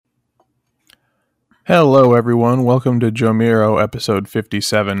Hello, everyone. Welcome to JoMiRo, episode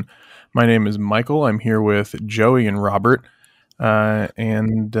 57. My name is Michael. I'm here with Joey and Robert,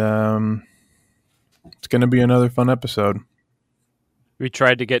 and it's going to be another fun episode. We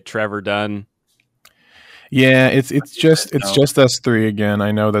tried to get Trevor done. Yeah, it's just us three again.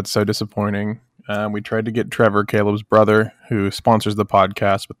 I know that's so disappointing. We tried to get Trevor, Caleb's brother, who sponsors the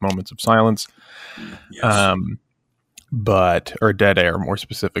podcast with Moments of Silence, Yes. or Dead Air more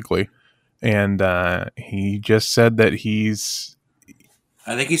specifically. And he just said that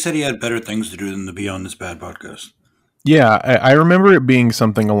I think he said he had better things to do than to be on this bad podcast. Yeah, I remember it being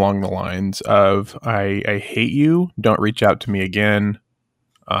something along the lines of, I hate you, don't reach out to me again.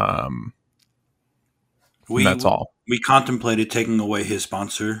 That's all. We contemplated taking away his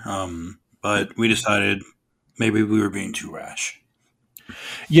sponsor, but we decided maybe we were being too rash.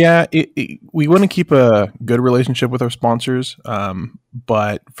 Yeah, we want to keep a good relationship with our sponsors,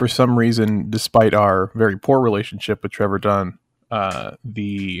 but for some reason, despite our very poor relationship with Trevor Dunn,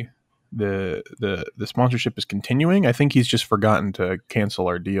 the sponsorship is continuing. I think he's just forgotten to cancel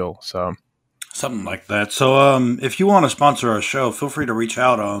our deal. So Something like that. So if you want to sponsor our show, feel free to reach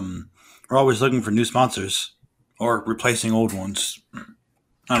out. We're always looking for new sponsors or replacing old ones.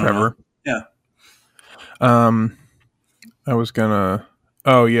 Trevor. Yeah. I was gonna.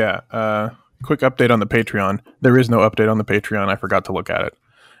 Oh yeah. Quick update on the Patreon. There is no update on the Patreon. I forgot to look at it.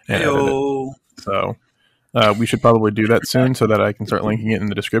 And edit it. So we should probably do that soon so that I can start linking it in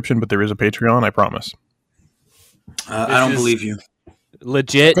the description. But there is a Patreon. I promise. I don't believe you.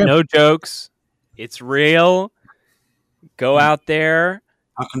 Legit, Okay. No jokes. It's real. Go out there.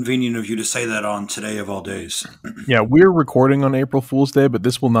 How convenient of you to say that on today of all days. Yeah, we're recording on April Fool's Day, but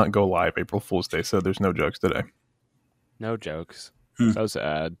this will not go live April Fool's Day, so there's no jokes today. No jokes. Hmm. So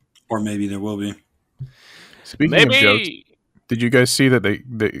sad. Or maybe there will be. Speaking of jokes, did you guys see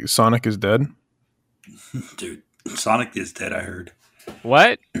that Sonic is dead? Dude, Sonic is dead, I heard.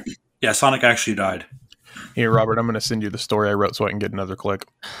 What? Yeah, Sonic actually died. Here, Robert, I'm going to send you the story I wrote so I can get another click.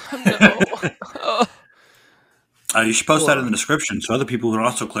 No. You should post that in the description so other people can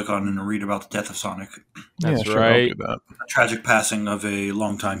also click on and read about the death of Sonic. That's I'll right. do that. A tragic passing of a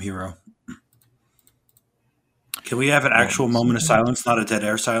longtime hero. Can we have an actual moment of silence, not a dead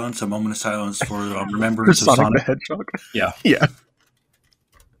air silence? A moment of silence for remembrance of Sonic? the Hedgehog? Yeah. Yeah.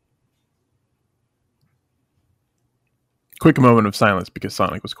 Quick moment of silence because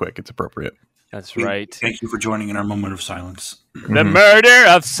Sonic was quick. It's appropriate. That's right. Thank you for joining in our moment of silence. The murder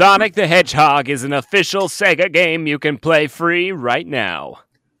of Sonic the Hedgehog is an official Sega game you can play free right now.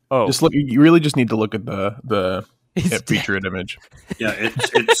 Oh, Just look. You really just need to look at the He's featured image. Yeah,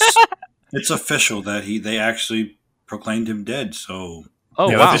 it's official that they actually proclaimed him dead. So Oh,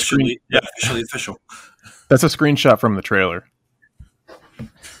 Yeah, wow. that's officially official. That's a screenshot from the trailer.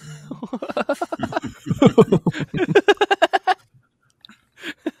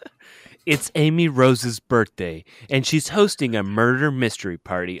 It's Amy Rose's birthday, and she's hosting a murder mystery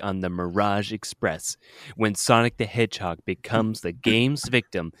party on the Mirage Express. When Sonic the Hedgehog becomes the game's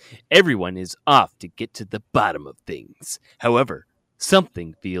victim, everyone is off to get to the bottom of things. However,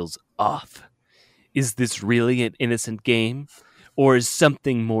 something feels off. Is this really an innocent game, or is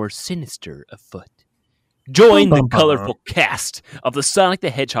something more sinister afoot? Join the colorful cast of the Sonic the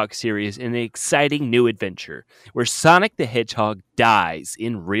Hedgehog series in an exciting new adventure where Sonic the Hedgehog dies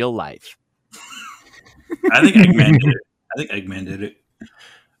in real life. I think Eggman did it.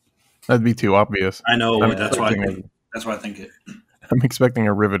 That'd be too obvious. I know. I'm That's why expecting I think it. I'm expecting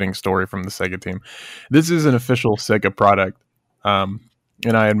a riveting story from the Sega team. This is an official Sega product, and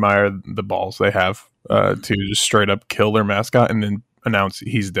I admire the balls they have to just straight up kill their mascot and then announce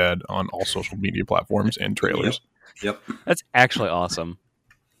he's dead on all social media platforms and trailers. Yep. That's actually awesome.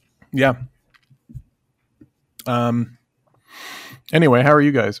 Yeah. Anyway, how are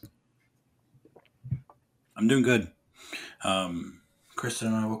you guys? I'm doing good. Kristen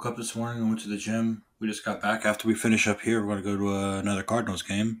and I woke up this morning and went to the gym. We just got back. After we finish up here, we're going to go to another Cardinals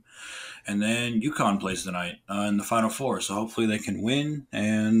game. And then UConn plays tonight in the Final Four. So hopefully they can win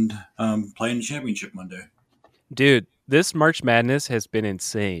and play in the championship Monday. Dude, this March Madness has been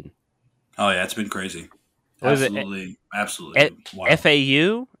insane. Oh, yeah. It's been crazy. What is it? Absolutely. Wow.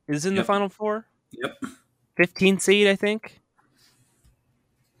 FAU is in the Yep. Final Four? Yep. 15 seed, I think?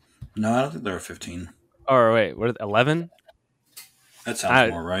 No, I don't think they're 15. Or wait, what? 11? That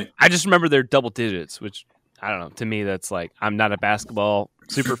sounds more right. I just remember they're double digits, which, I don't know. To me, that's like, I'm not a basketball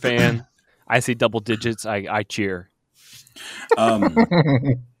super fan. I see double digits, I cheer. Yeah,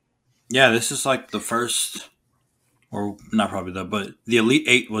 this is like the first, or not probably that, but the Elite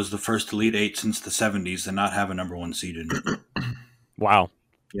Eight was the first Elite Eight since the 70s to not have a number one seed in it. Wow.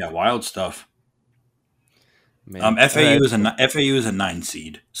 Yeah, wild stuff. man. FAU is a 9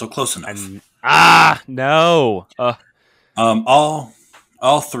 seed, so close enough. No.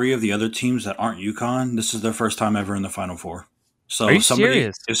 All three of the other teams that aren't UConn, this is their first time ever in the Final Four. So Are you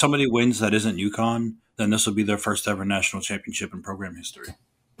serious? if somebody wins that isn't UConn, then this will be their first ever national championship in program history.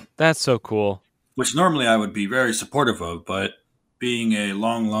 That's so cool. Which normally I would be very supportive of, but being a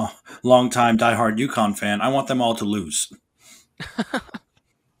long time diehard UConn fan, I want them all to lose.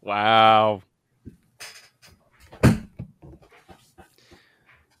 Wow.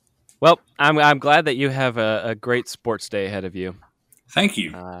 Well, I'm glad that you have a great sports day ahead of you. Thank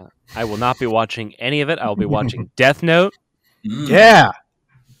you. I will not be watching any of it. I will be watching Death Note. Yeah.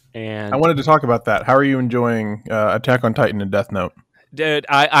 And I wanted to talk about that. How are you enjoying Attack on Titan and Death Note? dude,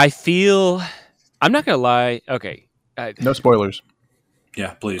 I feel... I'm not going to lie. Okay. No spoilers.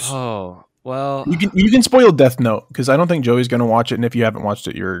 Yeah, please. Oh, well... You can spoil Death Note, because I don't think Joey's going to watch it, and if you haven't watched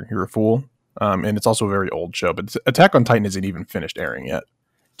it, you're a fool. And it's also a very old show, but Attack on Titan isn't even finished airing yet.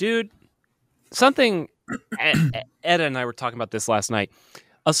 Dude, something... Ed and I were talking about this last night.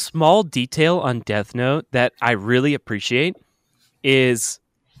 A small detail on Death Note that I really appreciate is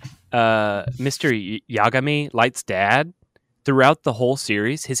Mr. Yagami, Light's dad. Throughout the whole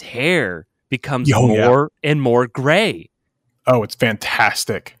series, his hair becomes more and more gray. Oh, it's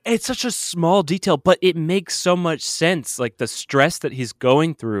fantastic. It's such a small detail, but it makes so much sense. Like the stress that he's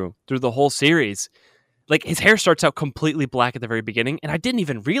going through the whole series. Like his hair starts out completely black at the very beginning, and I didn't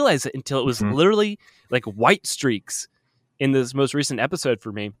even realize it until it was literally like white streaks in this most recent episode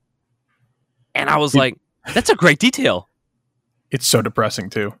for me. And I was like, that's a great detail. It's so depressing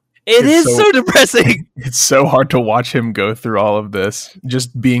too. It is so depressing. It's so hard to watch him go through all of this,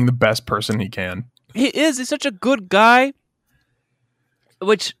 just being the best person he can. He is. He's such a good guy.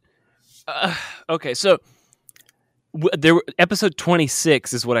 Which, okay, so episode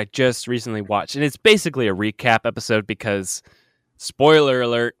 26 is what I just recently watched, and it's basically a recap episode because, spoiler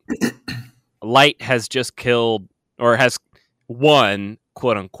alert, Light has just killed, or has won,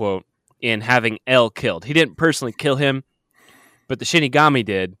 quote unquote, in having L killed. He didn't personally kill him, but the Shinigami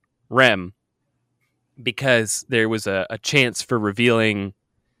did, Rem, because there was a chance for revealing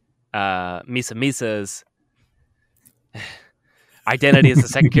Misa Misa's identity as the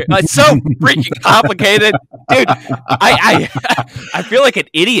second character. It's so freaking complicated, dude. I feel like an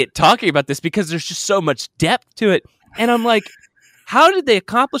idiot talking about this because there's just so much depth to it, and I'm like, how did they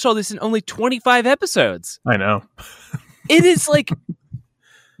accomplish all this in only 25 episodes? I know. It is like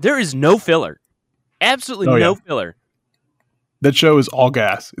there is no filler, absolutely no filler. That show is all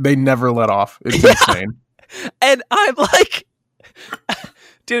gas. They never let off. It's insane. And I'm like,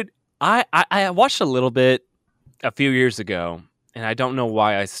 dude, I watched a little bit a few years ago, and I don't know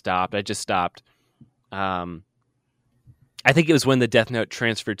why I stopped. I just stopped. I think it was when the Death Note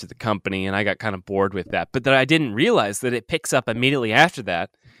transferred to the company, and I got kind of bored with that. But then I didn't realize that it picks up immediately after that,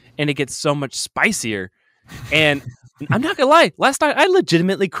 and it gets so much spicier. And I'm not gonna lie, last night I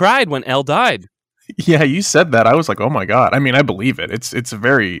legitimately cried when L died. Yeah, you said that. I was like, oh my god. I mean, I believe it. It's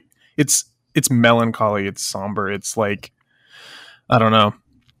melancholy. It's somber. It's like, I don't know.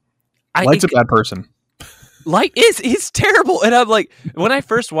 Light's a bad person. Light he's terrible. And I'm like, when I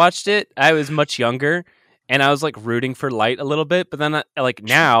first watched it, I was much younger, and I was like rooting for Light a little bit. But then,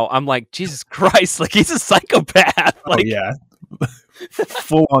 now I'm like, Jesus Christ, like he's a psychopath. Like, oh, yeah,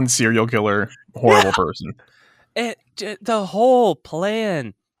 full on serial killer, horrible person. The whole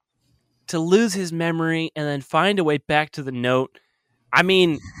plan to lose his memory and then find a way back to the note. I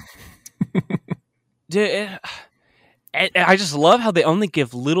mean, dude, I just love how they only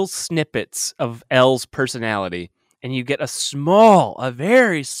give little snippets of L's personality, and you get a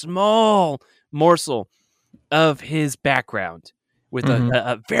very small morsel of his background with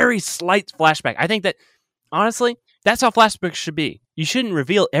a very slight flashback. I think that, honestly, that's how flashbacks should be. You shouldn't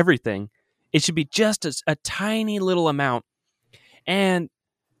reveal everything. It should be just a tiny little amount. And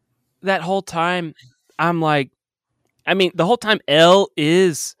that whole time, I'm like, I mean, the whole time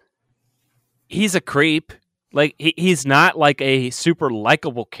he's a creep. Like, he's not like a super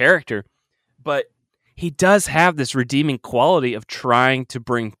likable character, but he does have this redeeming quality of trying to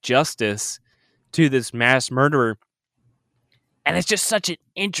bring justice to this mass murderer. And it's just such an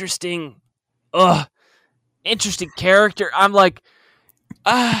interesting character. I'm like,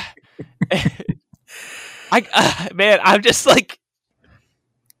 man, I'm just like,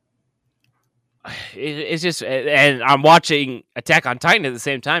 it's just, and I'm watching Attack on Titan at the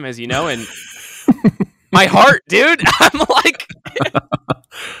same time, as you know, and my heart, dude, I'm like,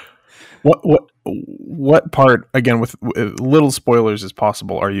 what part, again, with little spoilers as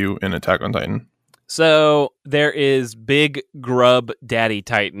possible, are you in Attack on Titan? So there is Big Grub Daddy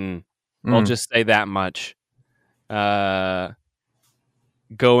Titan. I'll just say that much.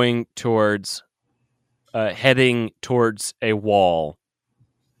 going towards heading towards a wall,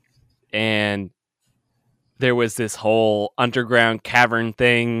 and there was this whole underground cavern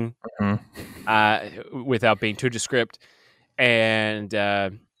thing, without being too descriptive, and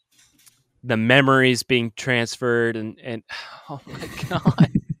the memories being transferred, and oh my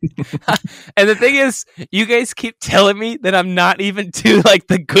god. And the thing is, you guys keep telling me that I'm not even to like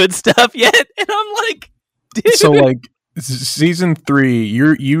the good stuff yet, and I'm like, dude. So like season 3,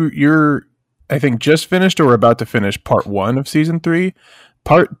 you're I think just finished or about to finish part 1 of season 3.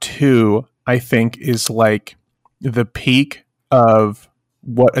 Part 2, I think, is like the peak of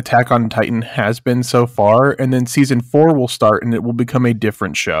what Attack on Titan has been so far, and then season 4 will start and it will become a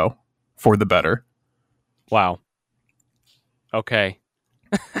different show for the better. Wow. Okay.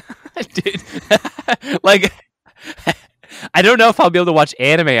 Dude. Like, I don't know if I'll be able to watch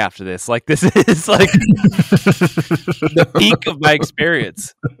anime after this. Like, this is like the peak of my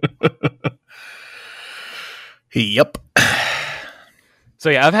experience. Yep. So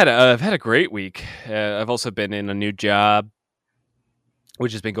yeah, I've had a great week. I've also been in a new job,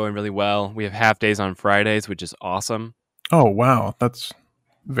 which has been going really well. We have half days on Fridays, which is awesome. Oh wow, that's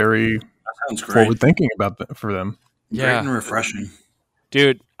very Sounds great. forward thinking about that for them. Great and refreshing.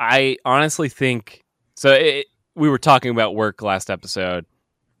 Dude, I honestly think so. We were talking about work last episode,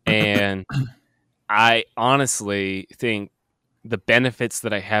 and I honestly think the benefits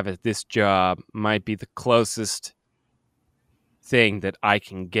that I have at this job might be the closest thing that I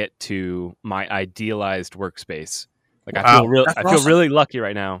can get to my idealized workspace. Like, I feel really lucky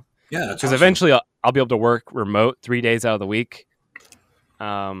right now. Yeah, that's because awesome. eventually I'll be able to work remote 3 days out of the week,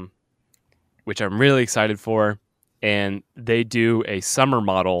 which I'm really excited for. And they do a summer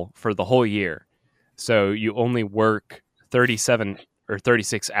model for the whole year. So you only work 37 or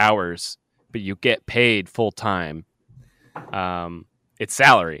 36 hours, but you get paid full time. It's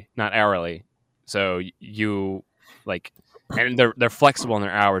salary, not hourly. So you like, and they're flexible in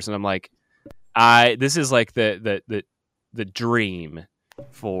their hours. And I'm like, this is like the dream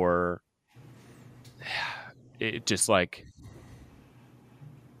for it, just like,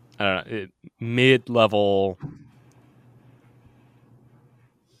 I don't know, mid-level.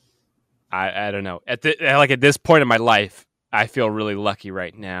 I don't know. At this point in my life, I feel really lucky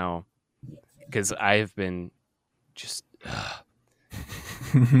right now because I have been just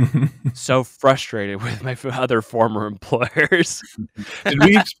so frustrated with my other former employers. Did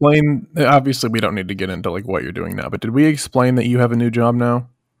we explain? Obviously, we don't need to get into like what you're doing now, but did we explain that you have a new job now?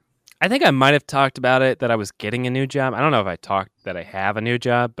 I think I might have talked about it, that I was getting a new job. I don't know if I talked that I have a new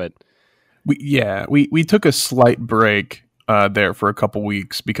job, but we took a slight break there for a couple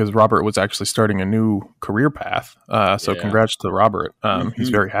weeks because Robert was actually starting a new career path. So congrats to Robert. He's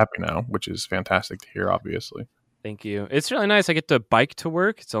very happy now, which is fantastic to hear, obviously. Thank you. It's really nice. I get to bike to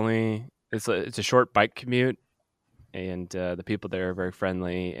work. It's a short bike commute, and the people there are very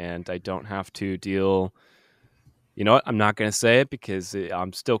friendly, and I don't have to deal. You know what? I'm not going to say it because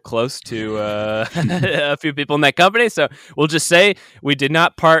I'm still close to a few people in that company. So we'll just say we did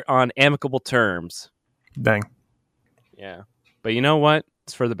not part on amicable terms. Dang. Yeah. But you know what?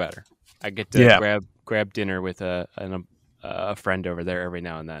 It's for the better. I get to grab dinner with a friend over there every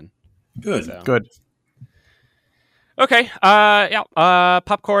now and then. Good. So. Good. Okay.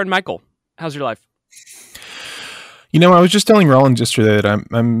 Popcorn Michael, how's your life? You know, I was just telling Rollins yesterday that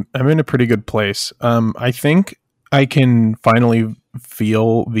I'm in a pretty good place. I think I can finally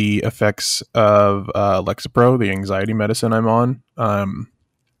feel the effects of Lexapro, the anxiety medicine I'm on.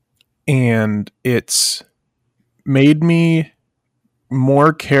 And it's made me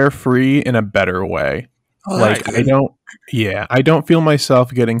more carefree in a better way. Oh, like I don't feel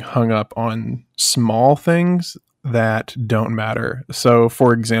myself getting hung up on small things that don't matter. So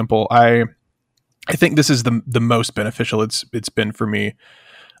for example, I think this is the most beneficial it's been for me.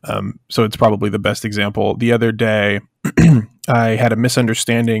 So it's probably the best example. The other day, I had a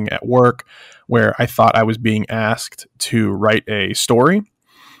misunderstanding at work where I thought I was being asked to write a story,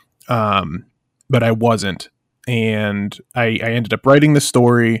 but I wasn't. And I ended up writing the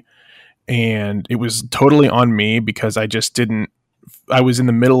story, and it was totally on me because I was in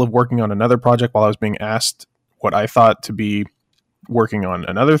the middle of working on another project while I was being asked what I thought to be working on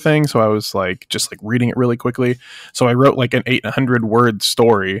another thing. So I was just reading it really quickly. So I wrote like an 800 word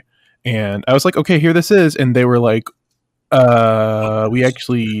story, and I was like, okay, here this is. And they were like, we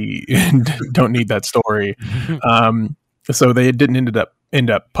actually don't need that story. So they didn't end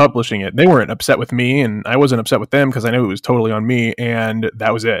up publishing it. They weren't upset with me, and I wasn't upset with them because I knew it was totally on me, and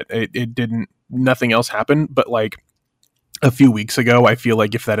that was it. Nothing else happened. But like a few weeks ago, I feel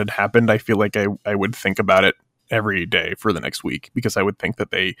like if that had happened, I feel like I would think about it every day for the next week because I would think that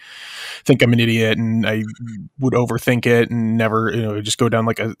they think I'm an idiot and I would overthink it and never, just go down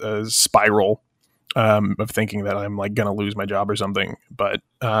like a spiral of thinking that I'm like going to lose my job or something. But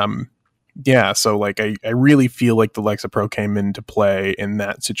yeah, so like I really feel like the Lexa Pro came into play in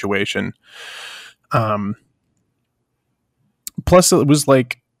that situation. Plus it was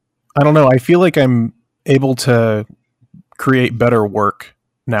like, I don't know, I feel like I'm able to create better work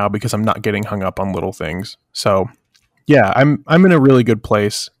now because I'm not getting hung up on little things. So yeah, I'm in a really good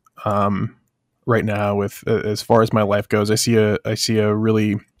place right now with as far as my life goes. I see a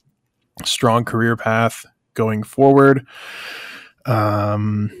really strong career path going forward.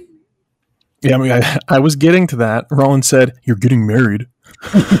 Yeah, I mean, I was getting to that. Roland said, "You're getting married."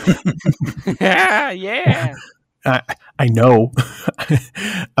 Yeah. I know.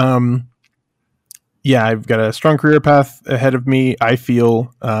 Yeah, I've got a strong career path ahead of me. I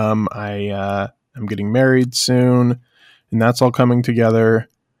feel I'm getting married soon, and that's all coming together.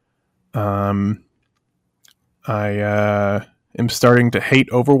 I am starting to hate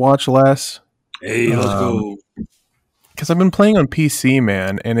Overwatch less. Hey, let's go. Because I've been playing on PC,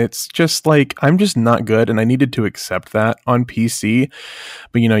 man, and it's just like I'm just not good, and I needed to accept that on PC.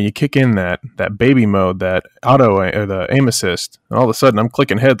 But you kick in that baby mode, that auto or the aim assist, and all of a sudden I'm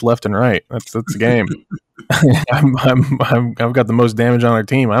clicking heads left and right. That's the game. I've got the most damage on our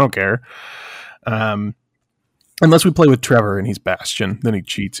team. I don't care. Unless we play with Trevor and he's Bastion, then he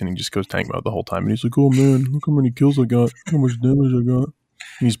cheats and he just goes tank mode the whole time. And he's like, "Oh man, look how many kills I got, how much damage I got." And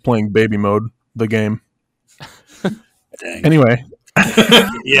he's playing baby mode, the game. Dang. Anyway,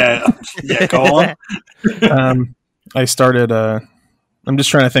 yeah, go on. I started. I'm just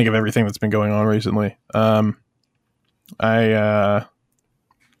trying to think of everything that's been going on recently. Yeah,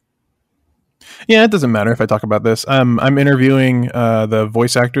 it doesn't matter if I talk about this. I'm interviewing the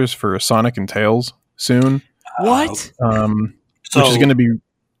voice actors for Sonic and Tails soon. What? Which is going to be.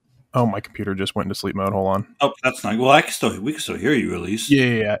 Oh, my computer just went into sleep mode. Hold on. Oh, that's not. Well, we can still hear you at least.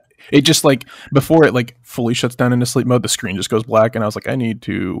 Yeah. It just like before it like fully shuts down into sleep mode, the screen just goes black, and I was like, I need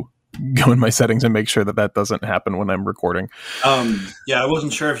to go in my settings and make sure that doesn't happen when I'm recording. Yeah, I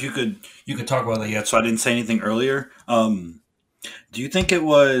wasn't sure if you could talk about that yet, so I didn't say anything earlier. Do you think it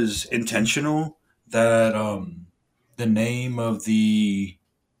was intentional that the name of the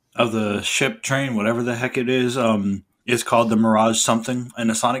ship train, whatever the heck it is called the Mirage something in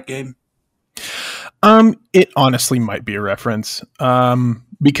a Sonic game? It honestly might be a reference.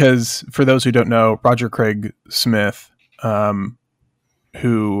 Because for those who don't know, Roger Craig Smith,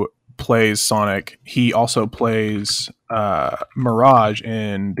 who plays Sonic, he also plays Mirage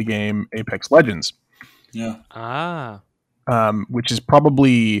in the game Apex Legends. Yeah. Which is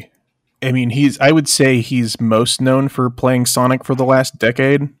probably, I mean, I would say he's most known for playing Sonic for the last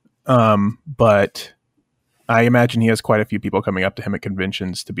decade. But I imagine he has quite a few people coming up to him at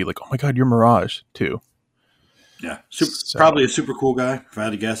conventions to be like, "Oh my God, you're Mirage too." Yeah, probably a super cool guy. If I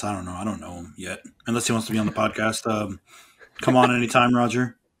had to guess, I don't know. I don't know him yet, unless he wants to be on the podcast. Come on anytime,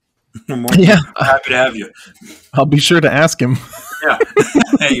 Roger. Yeah, happy to have you. I'll be sure to ask him. Yeah.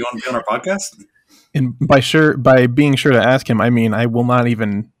 Hey, you want to be on our podcast? And by being sure to ask him, I mean I will not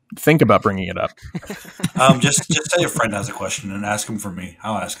even think about bringing it up. Just say a friend has a question and ask him for me.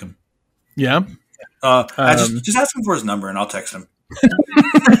 I'll ask him. Yeah. Just ask him for his number and I'll text him.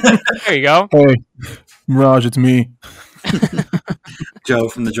 There you go. Hey, Mirage, it's me. Joe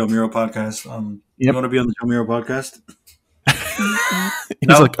from the JoMiRo podcast. You want to be on the JoMiRo podcast?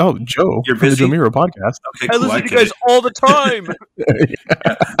 He's like, "Oh, Joe, you're busy? from The JoMiRo podcast." Okay, I listen to you guys all the time.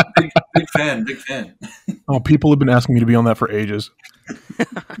 Big fan. Oh, people have been asking me to be on that for ages.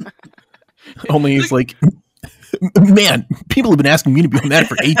 Only he's like, "Man, people have been asking me to be on that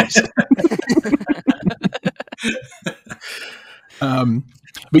for ages."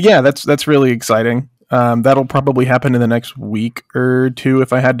 But yeah, that's really exciting. That'll probably happen in the next week or two,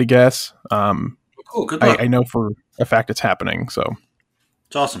 if I had to guess. Cool. Good luck. I know for a fact it's happening, so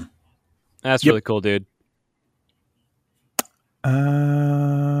it's awesome. That's really cool, dude.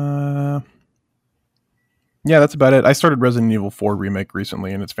 Yeah, that's about it. I started Resident Evil 4 Remake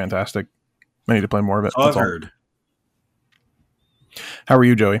recently, and it's fantastic. I need to play more of it. I've heard. How are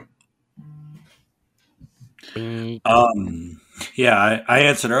you, Joey? Yeah, I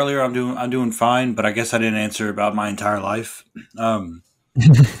answered earlier. I'm doing fine, but I guess I didn't answer about my entire life.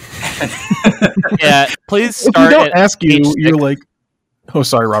 Yeah, please start. If we don't ask you, H6. you're like, "Oh,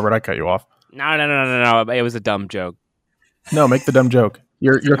 sorry, Robert, I cut you off." No. It was a dumb joke. No, make the dumb joke.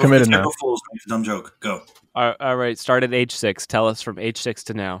 You're committed now. Fools make the dumb joke. Go. All right, start at age 6. Tell us from age 6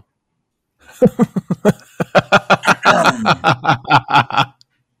 to now.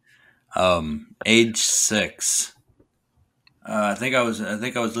 Age 6. I think I was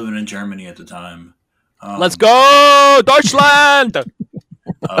living in Germany at the time. Let's go, Deutschland!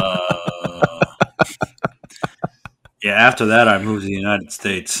 Yeah, after that, I moved to the United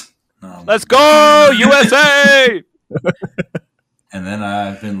States. Let's go, USA! And then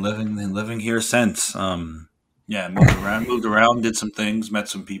I've been living here since. Yeah, moved around, did some things, met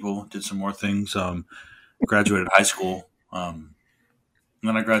some people, did some more things. Graduated high school. And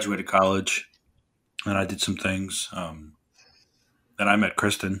then I graduated college, and I did some things. Then I met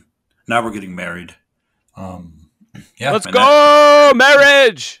Kristen. Now we're getting married. Yeah, let's go,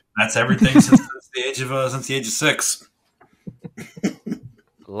 marriage. That's everything since the age of 6.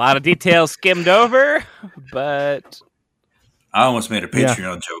 A lot of details skimmed over, but I almost made a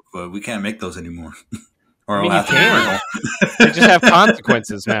Patreon joke, but we can't make those anymore. Or I mean, you can. They just have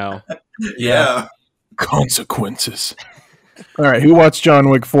consequences now. Yeah, consequences. All right, who watched John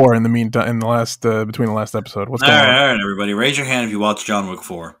Wick 4 in the meantime? In the last between the last episode, what's going on? All right, everybody, raise your hand if you watched John Wick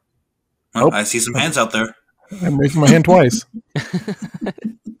 4. Oh, I see some hands out there. I'm raising my hand twice.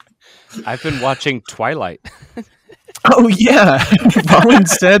 I've been watching Twilight. Oh yeah, Colin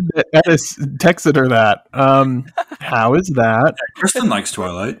said that Edis texted her that. How is that? Kristen likes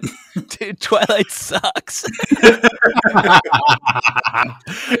Twilight. Dude, Twilight sucks.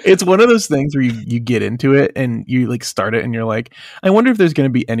 It's one of those things where you get into it and you like start it and you're like, I wonder if there's going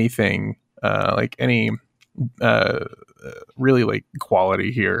to be anything like any really like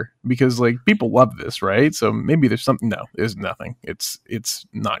quality here, because like people love this, right? So maybe there's something. No, there's nothing. It's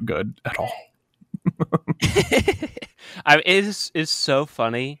not good at all. It is so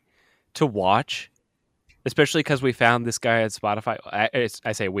funny to watch, especially because we found this guy at Spotify.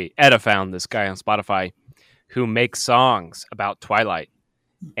 I say we. Etta found this guy on Spotify who makes songs about Twilight,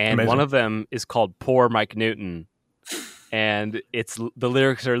 and Amazing. one of them is called "Poor Mike Newton," and the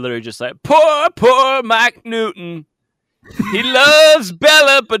lyrics are literally just like "Poor Mike Newton. He loves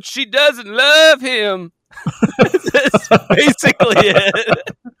Bella, but she doesn't love him." That's basically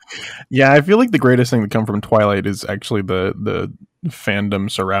it. Yeah, I feel like the greatest thing to come from Twilight is actually the fandom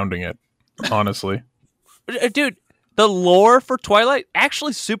surrounding it, honestly. Dude, the lore for Twilight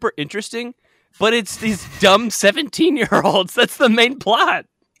actually super interesting, but it's these dumb 17-year-olds. That's the main plot.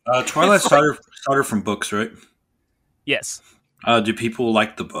 Twilight started from books, right? Yes. Do people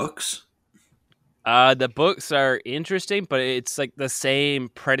like the books? The books are interesting, but it's like the same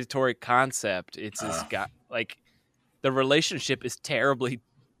predatory concept. It's this guy, like the relationship is terribly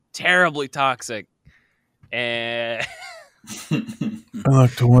toxic, and I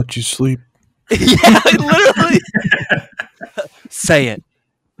like to watch you sleep. yeah, literally. Say it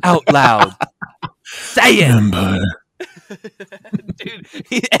out loud. Say it, Empire. dude.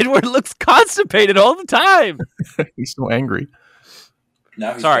 Edward looks constipated all the time. He's so angry.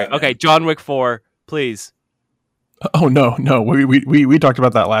 Sorry. Okay, John Wick 4, please. Oh no. We talked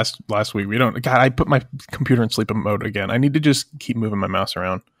about that last week. We don't. God, I put my computer in sleep mode again. I need to just keep moving my mouse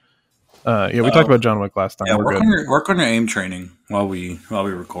around. Yeah, we talked about John Wick last time. Yeah, we're good. Work on your aim training while we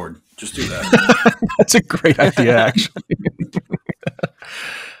record. Just do that. That's a great idea, actually.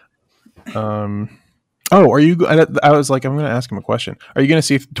 Oh, are you? I was like, I'm going to ask him a question. Are you going to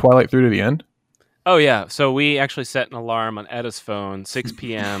see Twilight through to the end? Oh yeah. So we actually set an alarm on Etta's phone, 6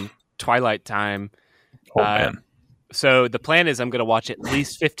 p.m. Twilight time. Oh man. So the plan is I'm going to watch at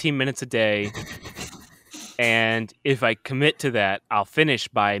least 15 minutes a day. And if I commit to that, I'll finish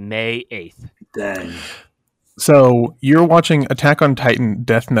by May 8th. Dang. So you're watching Attack on Titan,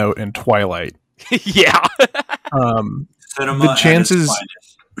 Death Note, and Twilight. Yeah. Cinema The chances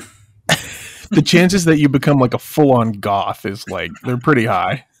the chances that you become like a full-on goth is like, they're pretty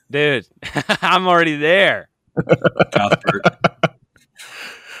high. Dude, I'm already there. Cuthbert.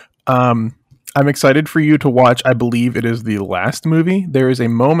 I'm excited for you to watch. I believe it is the last movie. There is a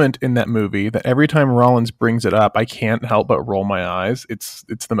moment in that movie that every time Rollins brings it up, I can't help but roll my eyes. It's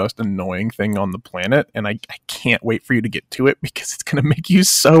the most annoying thing on the planet, and I can't wait for you to get to it because it's going to make you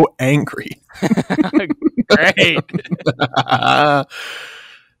so angry. Great.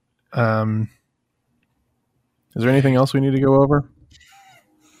 Is there anything else we need to go over?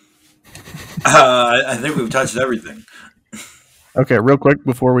 I think we've touched everything. Okay, real quick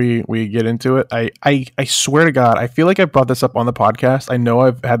before we get into it, I swear to God, I feel like I brought this up on the podcast. I know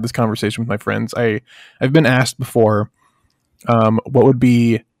I've had this conversation with my friends. I've been asked before, what would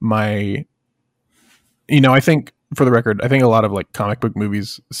be my, I think for the record, I think a lot of like comic book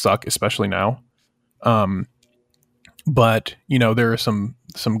movies suck, especially now. But there are some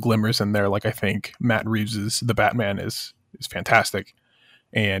glimmers in there. Like I think Matt Reeves's The Batman is fantastic,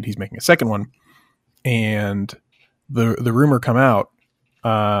 and he's making a second one, and the rumor come out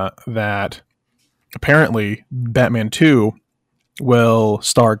that apparently Batman 2 will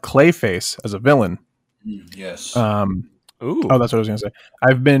star Clayface as a villain. Yes. Ooh. Oh, that's what I was going to say.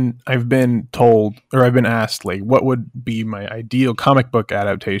 I've been told, or I've been asked, like, what would be my ideal comic book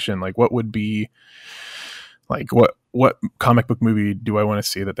adaptation? Like, what would be, like, what comic book movie do I want to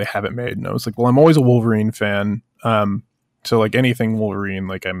see that they haven't made? And I was like, well, I'm always a Wolverine fan. So like anything Wolverine,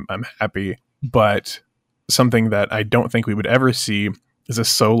 like I'm happy. But something that I don't think we would ever see is a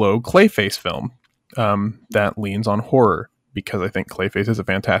solo Clayface film that leans on horror, because I think Clayface is a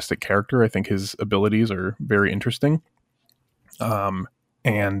fantastic character. I think his abilities are very interesting.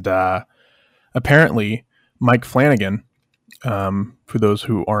 And apparently Mike Flanagan, for those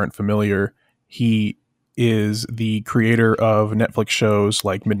who aren't familiar, he is the creator of Netflix shows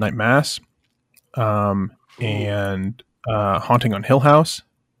like Midnight Mass, and Haunting on Hill House.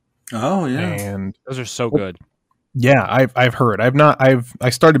 Oh yeah, and those are so good. Yeah, I've heard. I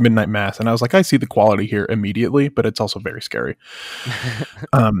started Midnight Mass and I was like, I see the quality here immediately, but it's also very scary.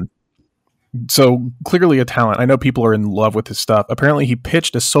 So clearly a talent. I know people are in love with his stuff. Apparently he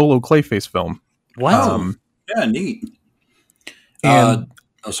pitched a solo Clayface film. Wow. Yeah, neat. And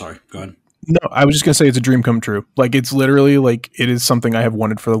sorry, go ahead. No, I was just going to say it's a dream come true. Like, it's literally like, it is something I have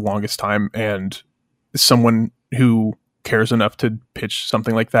wanted for the longest time. And someone who cares enough to pitch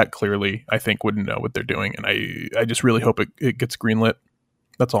something like that, clearly, I think would know what they're doing. And I just really hope it gets greenlit.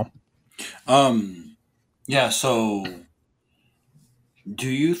 That's all. Yeah, so do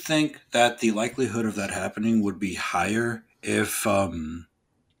you think that the likelihood of that happening would be higher if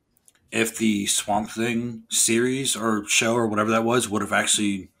the Swamp Thing series or show or whatever that was would have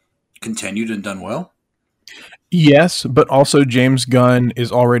actually continued and done well? Yes, but also James Gunn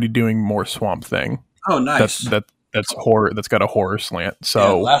is already doing more Swamp Thing. Oh, nice. That's horror. That's got a horror slant.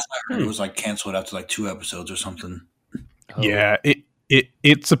 So yeah, last I heard it was like canceled after like 2 episodes or something. Yeah,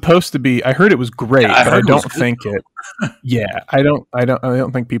 it's supposed to be. I heard it was great, Yeah, but I don't think it. Yeah, I don't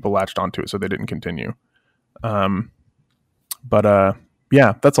think people latched onto it, so they didn't continue. Yeah,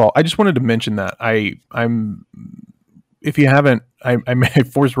 that's all. I just wanted to mention that I'm. If you haven't, I may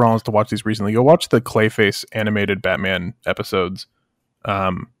have forced Rollins to watch these recently. Go watch the Clayface animated Batman episodes.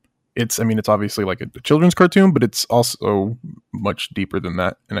 It's obviously like a children's cartoon, but it's also much deeper than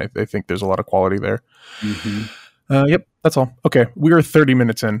that, and I think there's a lot of quality there. Mm-hmm. Yep, that's all. Okay, we are 30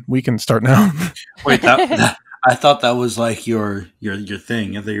 minutes in. We can start now. Wait, I thought that was like your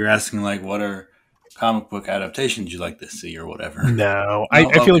thing. I thought you were asking like, what are comic book adaptations you'd like to see or whatever. No, I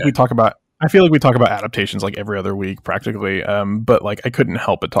feel like we talk about. I feel like we talk about adaptations like every other week, practically. But like, I couldn't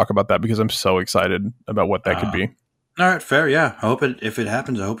help but talk about that because I'm so excited about what that could be. All right, fair. Yeah, I hope if it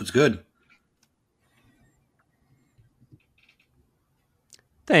happens, I hope it's good.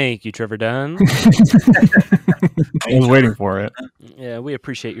 Thank you, Trevor Dunn. I was waiting for it. Yeah, we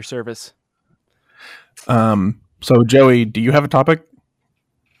appreciate your service. So Joey, do you have a topic?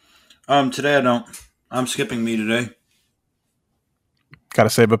 Today I don't. I'm skipping me today. Got to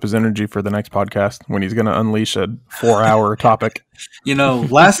save up his energy for the next podcast when he's going to unleash a 4-hour topic. You know,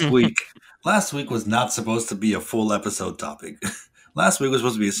 last week was not supposed to be a full episode topic. Last week was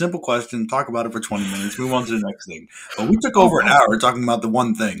supposed to be a simple question, talk about it for 20 minutes, move on to the next thing. But we took over an hour talking about the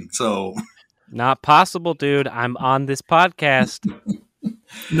one thing. So, not possible, dude. I'm on this podcast.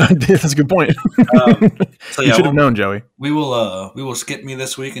 That's a good point. So you should have known, Joey. We will skip me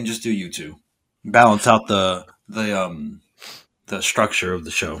this week and just do you two. Balance out the structure of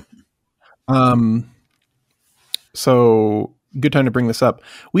the show. So good time to bring this up.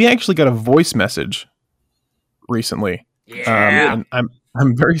 We actually got a voice message recently. Yeah. And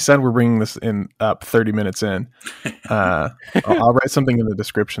I'm very sad we're bringing this up 30 minutes in. I'll write something in the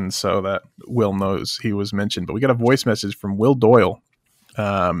description so that Will knows he was mentioned. But we got a voice message from Will Doyle,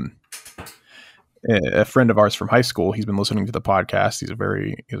 a friend of ours from high school. He's been listening to the podcast. He's a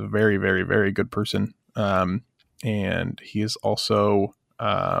very, very, very good person. And he is also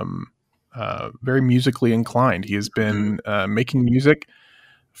very musically inclined. He has been making music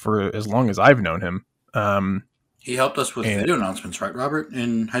for as long as I've known him. He helped us with video announcements, right, Robert,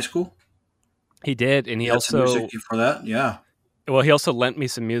 in high school? He did, and he also also music for that, yeah. Well, he also lent me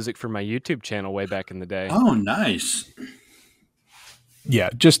some music for my YouTube channel way back in the day. Oh, nice. Yeah,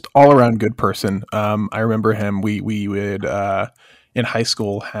 just all around good person. I remember him. We would in high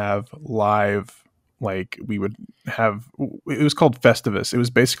school have live, like we would have. It was called Festivus. It was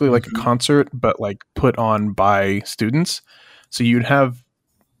basically like a concert, but like put on by students. So you'd have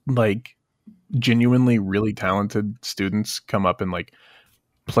like genuinely really talented students come up and like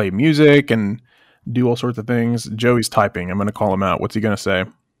play music and do all sorts of things. Joey's typing. I'm going to call him out. What's he going to say?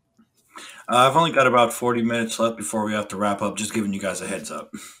 I've only got about 40 minutes left before we have to wrap up. Just giving you guys a heads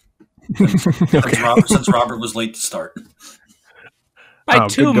up. Okay. Since Robert was late to start. By Oh,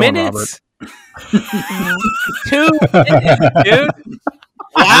 2 good going, Robert. minutes. 2 minutes, dude.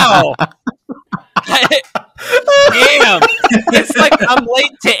 Wow. Damn. It's like I'm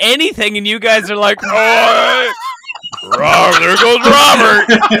late to anything, and you guys are like, oh, there goes Robert.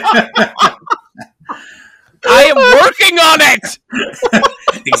 I am working on it.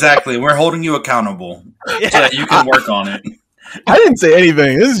 Exactly. We're holding you accountable so that you can work on it. I didn't say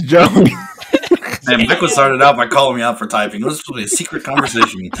anything. This is Joe. And Michael started out by calling me out for typing. This was a secret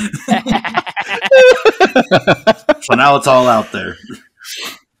conversation. So now it's all out there.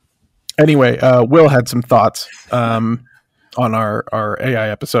 Anyway, Will had some thoughts on our AI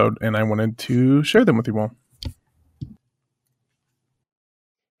episode, and I wanted to share them with you all.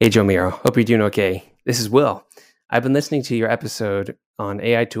 Hey, JoMiRo. Hope you're doing okay. This is Will. I've been listening to your episode on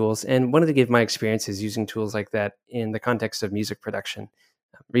AI tools and wanted to give my experiences using tools like that in the context of music production.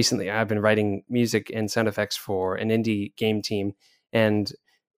 Recently, I've been writing music and sound effects for an indie game team, and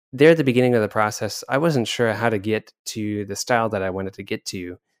there at the beginning of the process, I wasn't sure how to get to the style that I wanted to get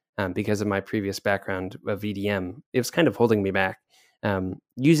to because of my previous background of EDM. It was kind of holding me back.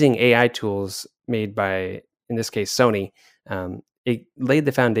 Using AI tools made by, in this case, Sony, it laid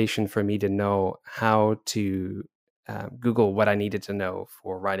the foundation for me to know how to Google what I needed to know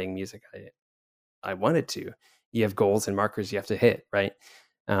for writing music I wanted to. You have goals and markers you have to hit, right?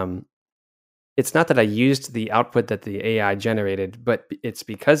 It's not that I used the output that the AI generated, but it's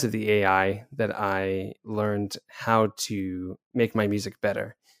because of the AI that I learned how to make my music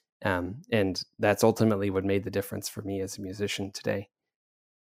better. And that's ultimately what made the difference for me as a musician today.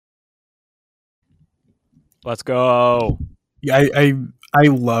 Let's go. Yeah, I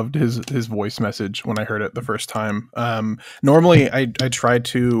loved his voice message when I heard it the first time. Normally, I try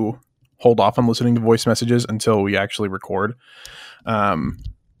to hold off on listening to voice messages until we actually record.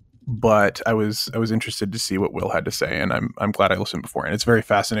 But I was interested to see what Will had to say, and I'm glad I listened before. And it's very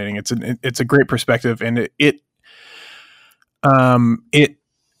fascinating. It's a great perspective, and it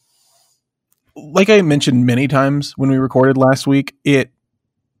like I mentioned many times when we recorded last week,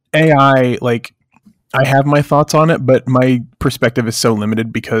 AI, like, I have my thoughts on it, but my perspective is so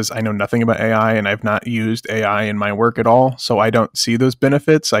limited because I know nothing about AI and I've not used AI in my work at all. So I don't see those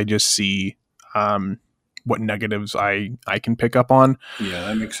benefits. I just see what negatives I can pick up on. Yeah,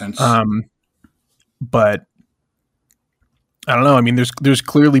 that makes sense. But I don't know. I mean, there's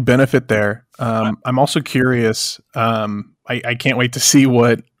clearly benefit there. I'm also curious. I can't wait to see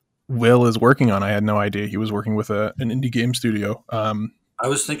what Will is working on. I had no idea he was working with an indie game studio. I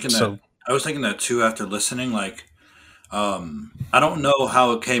was thinking that too after listening. Like, I don't know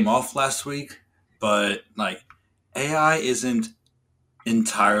how it came off last week, but like AI isn't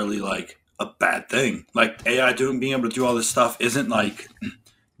entirely like a bad thing. Like AI being able to do all this stuff isn't like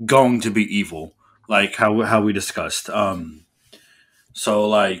going to be evil, like how we discussed. So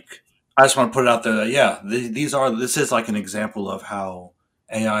like I just want to put it out there that this is like an example of how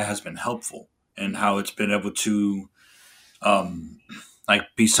AI has been helpful and how it's been able to like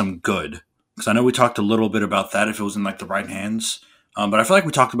be some good. Because I know we talked a little bit about that if it was in like the right hands, but I feel like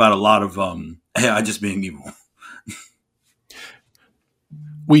we talked about a lot of AI just being evil.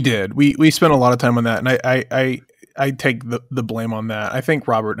 We did. We spent a lot of time on that, and I take the blame on that. I think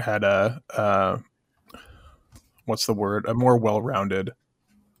Robert had a what's the word? A more well-rounded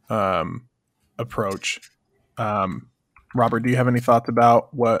approach. Robert, do you have any thoughts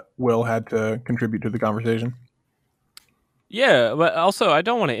about what Will had to contribute to the conversation? Yeah, but also I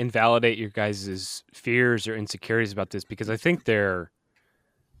don't want to invalidate your guys' fears or insecurities about this because I think there's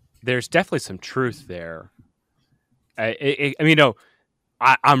definitely some truth there. I mean,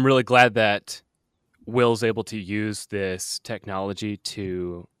 I'm really glad that Will's able to use this technology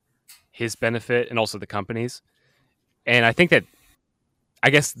to his benefit and also the company's. And I think that, I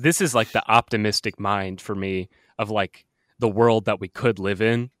guess this is like the optimistic mind for me of like the world that we could live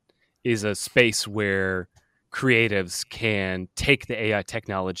in is a space where creatives can take the AI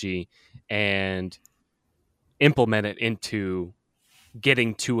technology and implement it into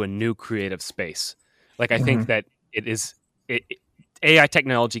getting to a new creative space. Like I think that AI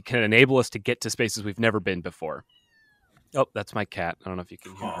technology can enable us to get to spaces we've never been before. Oh, that's my cat. I don't know if you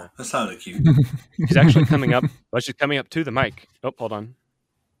can hear her. That sounded cute. She's actually coming up. Well, she's coming up to the mic. Oh, hold on.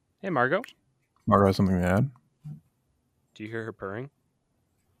 Hey, Margot. Margo has something to add? Do you hear her purring?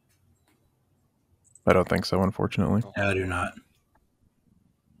 I don't think so, unfortunately. Yeah, I do not.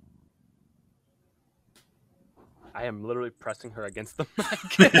 I am literally pressing her against the mic.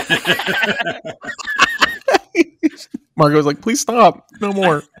 Margo's like, please stop. No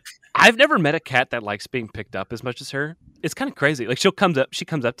more. I've never met a cat that likes being picked up as much as her. It's kind of crazy. Like she comes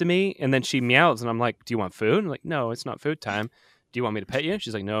up to me and then she meows and I'm like, "Do you want food?" And I'm like, "No, it's not food time. Do you want me to pet you?"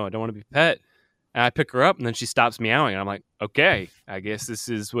 She's like, "No, I don't want to be pet." And I pick her up and then she stops meowing and I'm like, "Okay, I guess this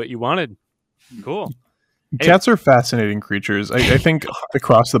is what you wanted. Cool." Cats are fascinating creatures. I think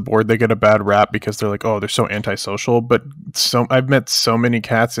across the board they get a bad rap because they're like, oh, they're so antisocial. But I've met so many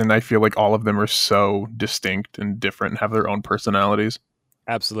cats, and I feel like all of them are so distinct and different and have their own personalities.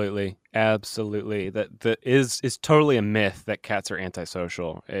 Absolutely. That is totally a myth that cats are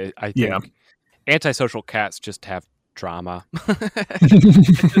antisocial. I think antisocial cats just have drama,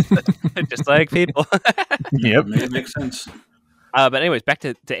 just like people. Yep, it makes sense. But anyways, back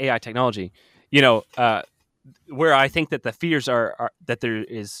to AI technology. Where I think that the fears are that there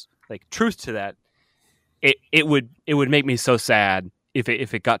is like truth to that, it would make me so sad if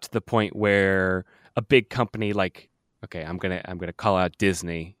it got to the point where a big company like, okay, I'm gonna call out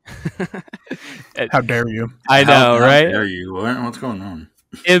Disney. How dare you? I know, right? How dare you? What's going on?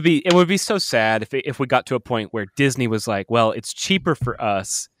 It would be so sad if we got to a point where Disney was like, well, it's cheaper for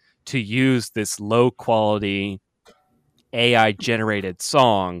us to use this low quality AI generated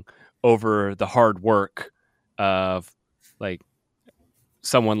song over the hard work of like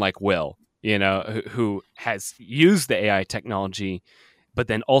someone like Will, who has used the AI technology, but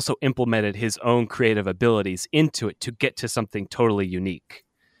then also implemented his own creative abilities into it to get to something totally unique.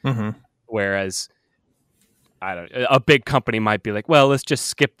 Mm-hmm. Whereas a big company might be like, well, let's just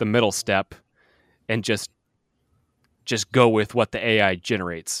skip the middle step and just go with what the AI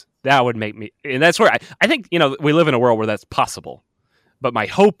generates. That would make me, and that's where I think, we live in a world where that's possible. But my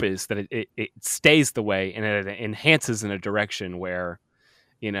hope is that it stays the way and it enhances in a direction where,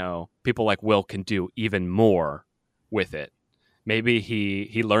 people like Will can do even more with it. Maybe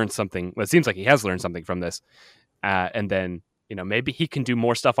he learned something. Well, it seems like he has learned something from this. And then, maybe he can do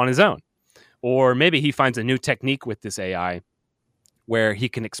more stuff on his own. Or maybe he finds a new technique with this AI where he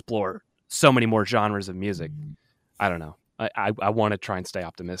can explore so many more genres of music. I don't know. I want to try and stay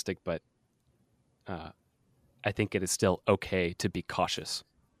optimistic, but I think it is still okay to be cautious.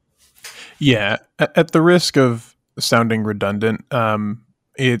 Yeah, at the risk of sounding redundant,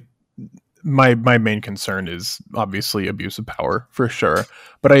 my main concern is obviously abuse of power for sure.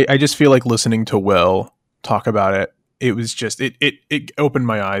 But I just feel like listening to Will talk about it, it was just it opened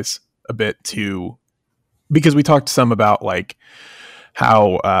my eyes a bit to, because we talked some about like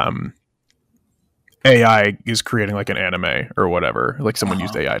how AI is creating like an anime or whatever, like someone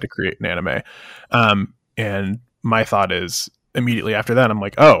used AI to create an anime. And my thought is immediately after that, I'm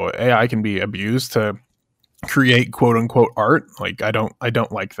like, oh, AI can be abused to create quote unquote art. Like I don't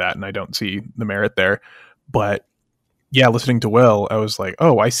like that, and I don't see the merit there. But yeah, listening to Will, I was like,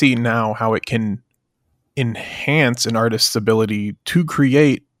 oh, I see now how it can enhance an artist's ability to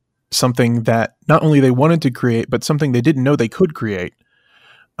create something that not only they wanted to create, but something they didn't know they could create.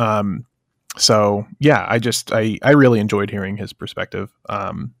 So yeah, I really enjoyed hearing his perspective.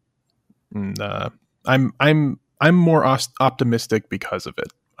 I'm more optimistic because of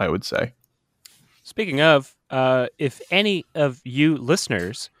it, I would say. Speaking of, if any of you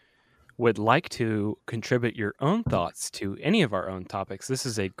listeners would like to contribute your own thoughts to any of our own topics, this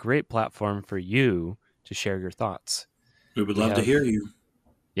is a great platform for you to share your thoughts. We would love to hear you.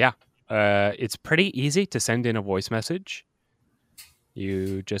 Yeah. It's pretty easy to send in a voice message.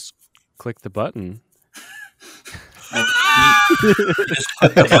 You just click the button. Just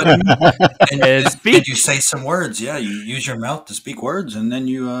click the button and you say some words. Yeah, you use your mouth to speak words, and then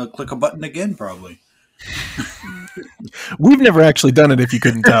you click a button again, probably. We've never actually done it, if you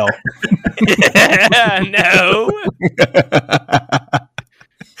couldn't tell. No.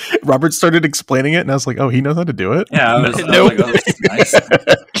 Robert started explaining it, and I was like, oh, he knows how to do it? Yeah, I was like, oh, this is nice.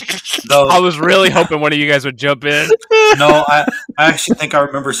 No, I was really hoping one of you guys would jump in. No, I actually think I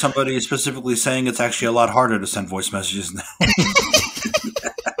remember somebody specifically saying it's actually a lot harder to send voice messages now.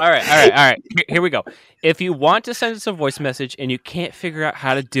 All right. Here we go. If you want to send us a voice message and you can't figure out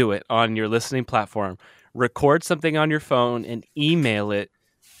how to do it on your listening platform, record something on your phone and email it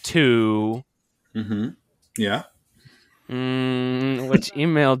to... Mm-hmm. Yeah. Which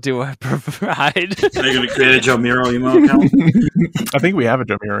email do I provide? Are you going to create a JoMiRo email account? I think we have a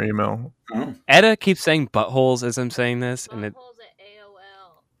JoMiRo email. Oh. Etta keeps saying buttholes as I'm saying this. Buttholes and at AOL.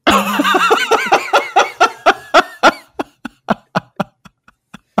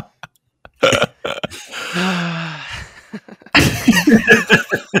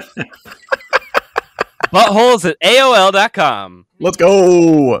 Buttholes at AOL.com. Let's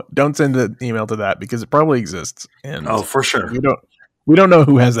go. Don't send an email to that because it probably exists. And for sure. We don't know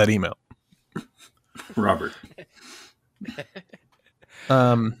who has that email. Robert.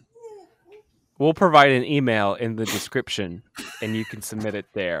 We'll provide an email in the description, and you can submit it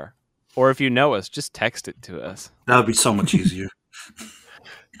there. Or if you know us, just text it to us. That would be so much easier.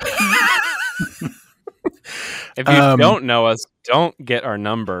 If you don't know us, don't get our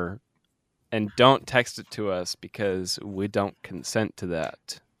number, and don't text it to us because we don't consent to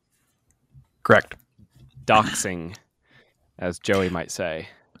that. Correct. Doxing, as Joey might say.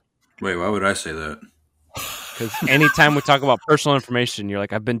 Wait, why would I say that? Because anytime we talk about personal information, you're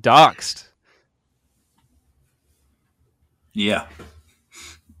like, I've been doxed. Yeah.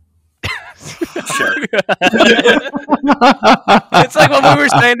 Sure. It's like when we were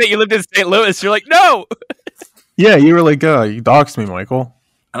saying that you lived in St. Louis. You're like, no. Yeah, you were like, you doxed me, Michael.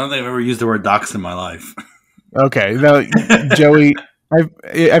 I don't think I've ever used the word dox in my life. Okay, now, Joey,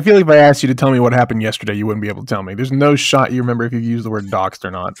 I feel like if I asked you to tell me what happened yesterday, you wouldn't be able to tell me. There's no shot you remember if you used the word doxed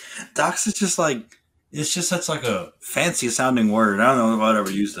or not. Dox is just like, it's just such like a fancy sounding word. I don't know if I'd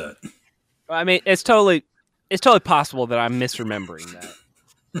ever use that. I mean, it's totally possible that I'm misremembering that.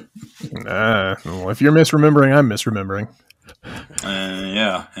 Well, if you're misremembering, I'm misremembering.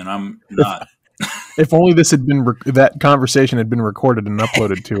 Yeah, and I'm not. If only this had been that conversation had been recorded and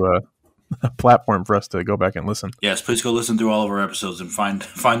uploaded to a platform for us to go back and listen. Yes, please go listen through all of our episodes and find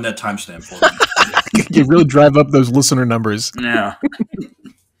that timestamp for me. You really drive up those listener numbers. Yeah.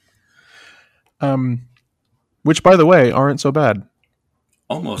 Which, by the way, aren't so bad.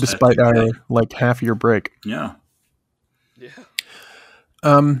 Almost. Despite our like half-year break. Yeah. Yeah.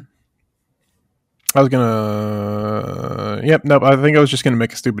 I was gonna. Yep. Nope. I think I was just gonna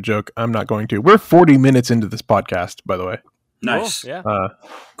make a stupid joke. I'm not going to. We're 40 minutes into this podcast, by the way. Nice. Cool. Yeah.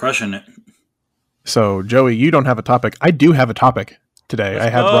 Crushing it. So, Joey, you don't have a topic. I do have a topic today. Let's I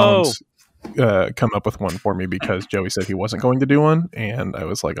had go. Rollins come up with one for me because Joey said he wasn't going to do one, and I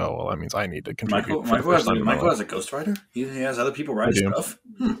was like, "Oh, well, that means I need to contribute." Michael has a ghostwriter. He has other people write stuff.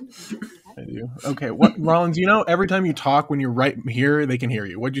 I do. Okay. What, Rollins? Every time you talk when you're right here, they can hear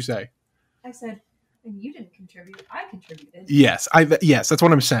you. What'd you say? I said, and you didn't contribute. I contributed. Yes. Yes. That's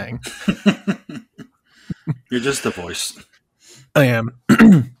what I'm saying. You're just the voice. I am.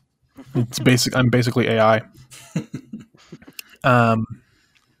 It's basic. I'm basically AI.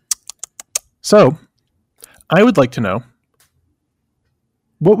 So, I would like to know,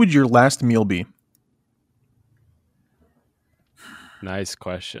 what would your last meal be? Nice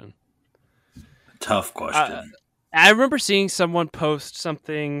question. Tough question. I remember seeing someone post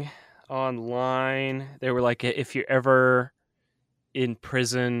something online. They were like, if you're ever in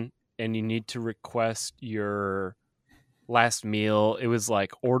prison and you need to request your last meal, it was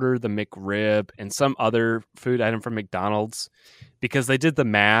like order the McRib and some other food item from McDonald's, because they did the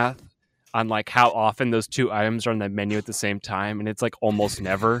math on like how often those two items are on the menu at the same time, and it's like almost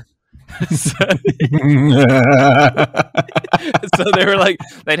never. So they were like,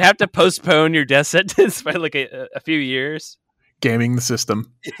 they'd have to postpone your death sentence by like a few years. Gaming the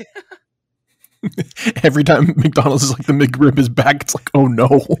system. Every time McDonald's is like, the McRib is back, it's like, oh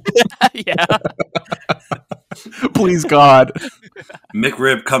no. Yeah. Please, God.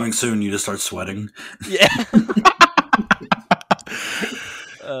 McRib coming soon. You just start sweating. Yeah.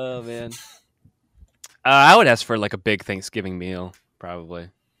 Oh, man. I would ask for like a big Thanksgiving meal, probably.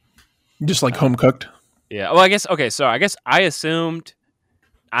 Just like home cooked. Yeah. Well, I guess, okay, so I guess I assumed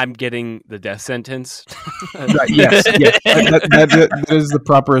I'm getting the death sentence. Right, yes. That is the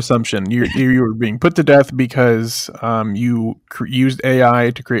proper assumption. You were being put to death because you used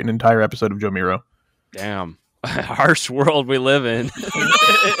AI to create an entire episode of JoMiRo. Damn. Harsh world we live in.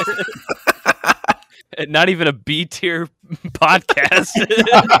 Not even a B tier podcast.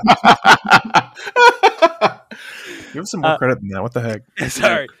 Give some more credit than that. What the heck?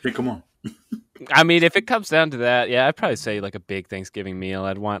 Sorry. Hey, come on. I mean, if it comes down to that, yeah, I'd probably say like a big Thanksgiving meal.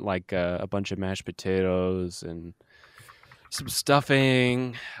 I'd want like a bunch of mashed potatoes and some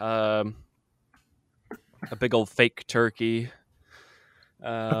stuffing, a big old fake turkey.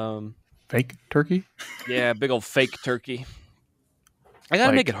 Fake turkey? Yeah, big old fake turkey. I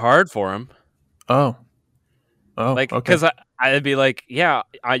gotta make it hard for him. Oh, like, okay. Because I'd be like, yeah,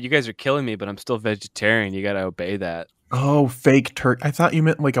 you guys are killing me, but I'm still vegetarian. You gotta obey that. Oh, fake turkey. I thought you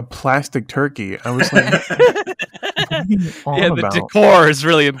meant like a plastic turkey. I was like, what are you on about? The decor is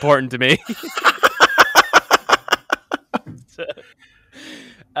really important to me.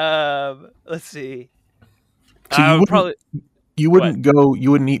 Let's see. So you wouldn't What?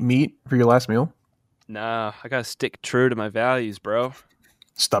 You wouldn't eat meat for your last meal? Nah, I gotta stick true to my values, bro.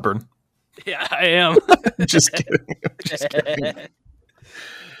 Stubborn. Yeah, I am. Just kidding. Just kidding.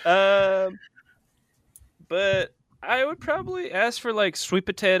 But I would probably ask for like sweet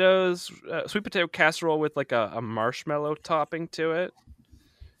potato casserole with like a marshmallow topping to it,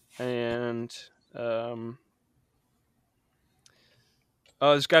 and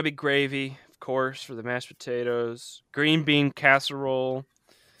there's got to be gravy, of course, for the mashed potatoes. Green bean casserole.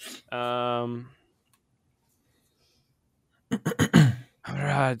 I'm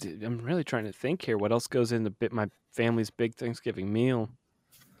really trying to think here. What else goes into my family's big Thanksgiving meal?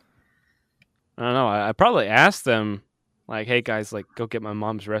 I don't know. I probably asked them, like, "Hey guys, like, go get my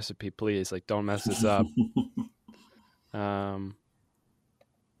mom's recipe, please. Like, don't mess this up."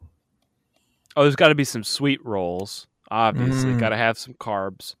 There's got to be some sweet rolls. Obviously, got to have some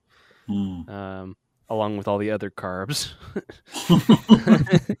carbs, along with all the other carbs.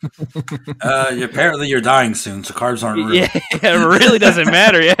 Apparently, you're dying soon, so carbs aren't real. Yeah, it really doesn't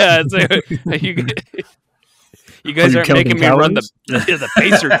matter. Yeah, it's you guys aren't making me run the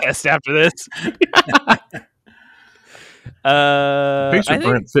pacer test after this. Pacer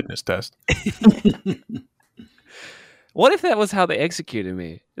burnt fitness test. What if that was how they executed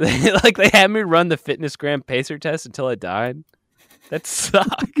me? Like they had me run the fitness gram pacer test until I died? That'd suck.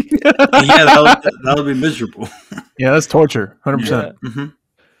 Yeah, that would be miserable. Yeah, that's torture. 100%. Yeah. Mm-hmm.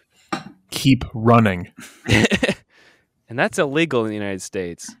 Keep running. And that's illegal in the United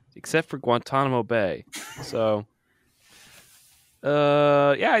States, except for Guantanamo Bay. So,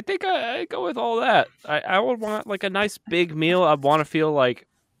 yeah, I think I go with all that. I would want like a nice big meal. I want to feel like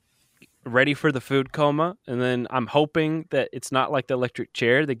ready for the food coma, and then I'm hoping that it's not like the electric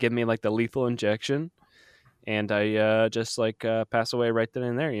chair. They give me like the lethal injection, and I just like pass away right then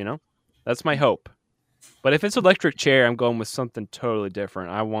and there. You know, that's my hope. But if it's electric chair, I'm going with something totally different.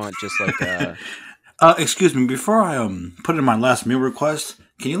 I want just like excuse me, before I put in my last meal request,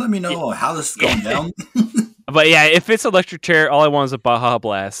 can you let me know how this is going down? But yeah, if it's electric chair, all I want is a Baja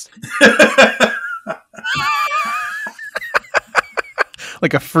Blast.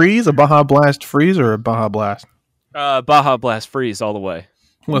 Like a freeze, a Baja Blast freeze, or a Baja Blast? Baja Blast freeze all the way.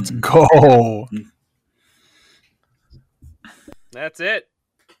 Let's go. That's it.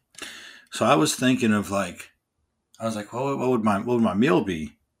 So I was thinking of what would my meal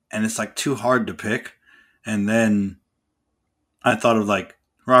be? And it's like too hard to pick. And then I thought of like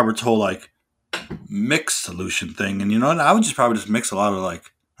Robert's whole like mix solution thing, and you know what? I would probably just mix a lot of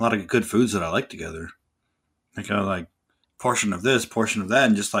good foods that I like together. Like I like portion of this, portion of that,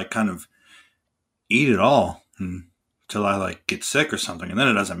 and just like kind of eat it all until I like get sick or something, and then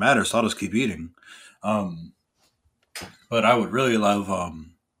it doesn't matter, so I'll just keep eating. But I would really love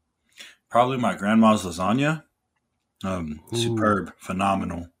probably my grandma's lasagna. Superb,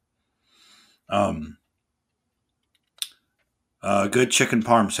 phenomenal. A good chicken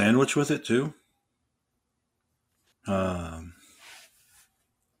parm sandwich with it too.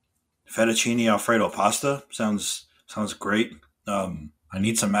 Fettuccine Alfredo pasta sounds great. I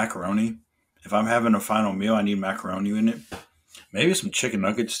need some macaroni. If I'm having a final meal, I need macaroni in it. Maybe some chicken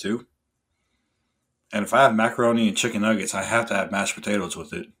nuggets too. And if I have macaroni and chicken nuggets, I have to have mashed potatoes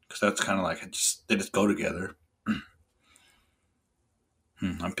with it because that's kind of like they just go together.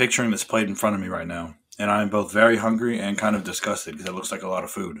 I'm picturing this plate in front of me right now, and I'm both very hungry and kind of disgusted because it looks like a lot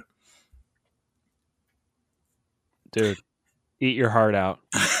of food. Dude, eat your heart out.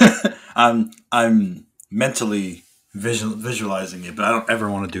 I'm mentally visualizing it, but I don't ever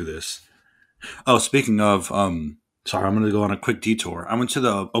want to do this. Oh, speaking of, sorry, I'm going to go on a quick detour. I went to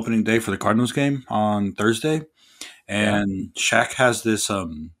the opening day for the Cardinals game on Thursday, and Shaq has this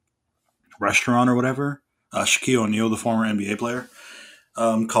restaurant or whatever, Shaquille O'Neal, the former NBA player,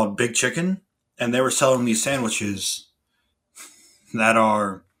 called Big Chicken, and they were selling these sandwiches that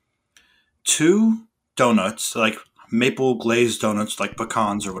are 2 donuts, like maple glazed donuts, like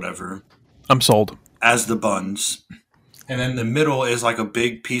pecans or whatever. I'm sold. As the buns. And then the middle is like a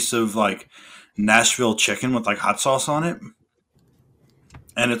big piece of like Nashville chicken with like hot sauce on it.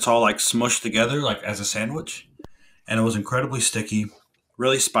 And it's all like smushed together like as a sandwich. And it was incredibly sticky,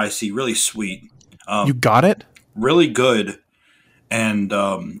 really spicy, really sweet. You got it? Really good. And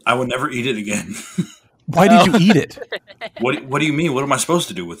I would never eat it again. Why did you eat it? What do you mean? What am I supposed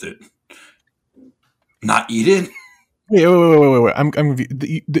to do with it? Not eat it? Wait.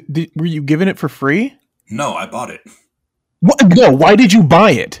 Were you given it for free? No, I bought it. What? No, why did you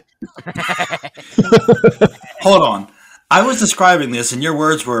buy it? Hold on. I was describing this, and your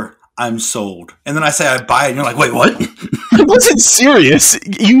words were, I'm sold. And then I say I buy it, and you're like, wait, what? I wasn't serious.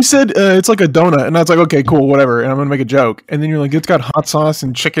 You said it's like a donut, and I was like, okay, cool, whatever, and I'm going to make a joke. And then you're like, it's got hot sauce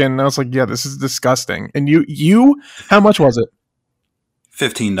and chicken. And I was like, yeah, this is disgusting. And you, how much was it?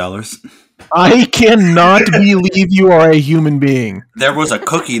 $15. I cannot believe you are a human being. There was a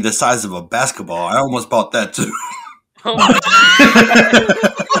cookie the size of a basketball. I almost bought that too. Oh my God.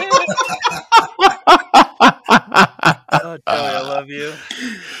 Oh, Joey, I love you.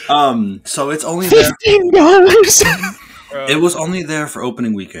 So it's only there. $15. It was only there for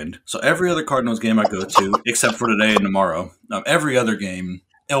opening weekend. So every other Cardinals game I go to, except for today and tomorrow, every other game,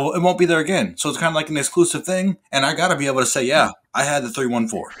 it won't be there again. So it's kind of like an exclusive thing, and I got to be able to say, yeah, I had the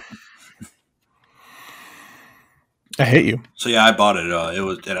 314. I hate you. So yeah, I bought it.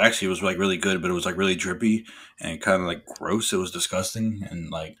 It actually was like really good, but it was like really drippy and kind of like gross. It was disgusting and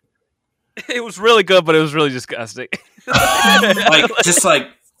like It was really good, but it was really disgusting. like just like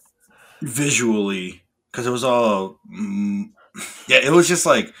visually, because it was all it was just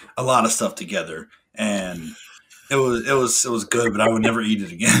like a lot of stuff together, and it was good, but I would never eat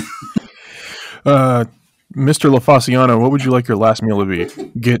it again. Mr. LaFaciano, what would you like your last meal to be?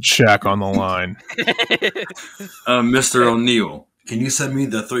 Get Shaq on the line. Mr. O'Neill, can you send me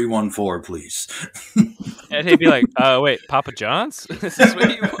the 314, please? And he'd be like, wait, Papa John's? Is this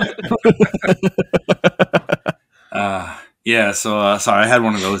what you want? Yeah, so sorry, I had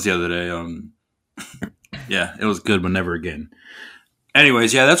one of those the other day. Yeah, it was good, but never again.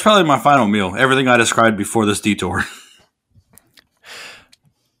 Anyways, yeah, that's probably my final meal. Everything I described before this detour.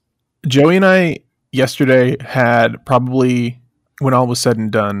 Joey and I yesterday had probably, when all was said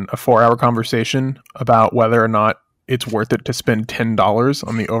and done, a 4-hour conversation about whether or not it's worth it to spend $10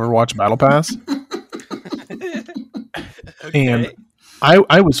 on the Overwatch Battle Pass. Okay. And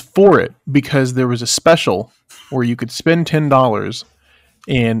I was for it because there was a special where you could spend $10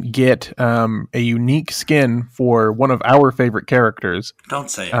 and get a unique skin for one of our favorite characters.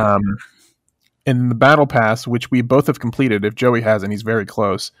 Don't say it. In the Battle Pass, which we both have completed. If Joey hasn't, he's very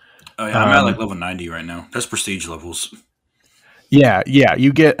close. Oh yeah, I'm at like level 90 right now. That's prestige levels. Yeah.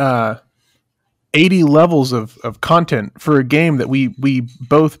 You get 80 levels of content for a game that we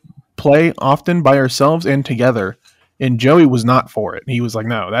both play often by ourselves and together. And Joey was not for it. He was like,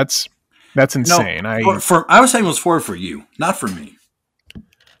 "No, that's insane." No, I was saying it was for you, not for me.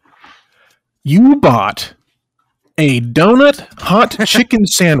 You bought a donut hot chicken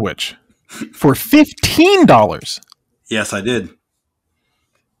sandwich for $15. Yes, I did.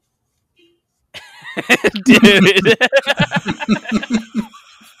 Dude.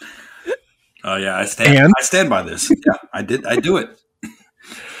 Oh yeah, I stand by this. Yeah, I do it.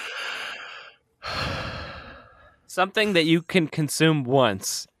 Something that you can consume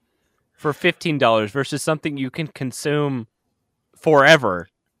once for $15 versus something you can consume forever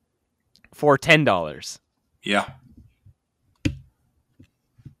for $10. Yeah.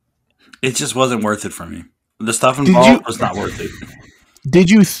 It just wasn't worth it for me. The stuff involved was not worth it. Did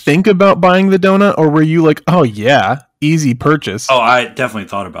you think about buying the donut, or were you like, "Oh yeah, easy purchase"? Oh, I definitely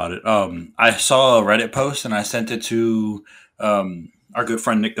thought about it. I saw a Reddit post and I sent it to our good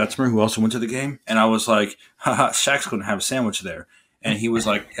friend Nick Gutzmer, who also went to the game, and I was like, "Haha, Shaq's going to have a sandwich there," and he was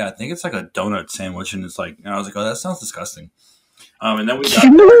like, "Yeah, I think it's like a donut sandwich," and it's like, and I was like, "Oh, that sounds disgusting." And then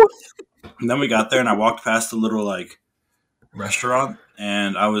we got there, and I walked past the little like restaurant,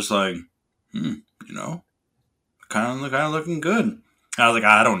 and I was like, kind of looking good. I was like,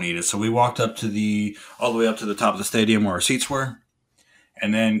 I don't need it. So we walked all the way up to the top of the stadium where our seats were.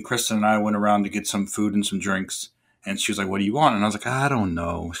 And then Kristen and I went around to get some food and some drinks. And she was like, "What do you want?" And I was like, "I don't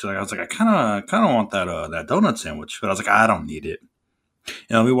know." I was like, I kind of want that donut sandwich. But I was like, I don't need it.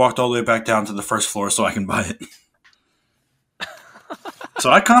 We walked all the way back down to the first floor so I can buy it.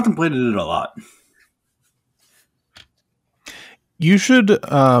 So I contemplated it a lot. You should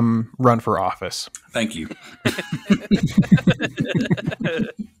run for office. Thank you.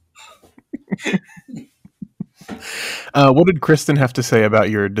 What did Kristen have to say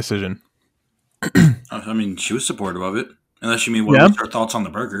about your decision? I mean, she was supportive of it. Unless you mean what was her thoughts on the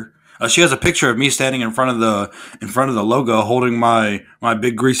burger? She has a picture of me standing in front of the logo, holding my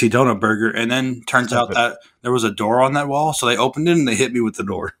big greasy donut burger, and then turns out that there was a door on that wall, so they opened it and they hit me with the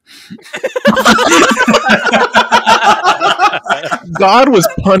door. God was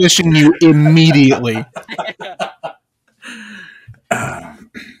punishing you immediately.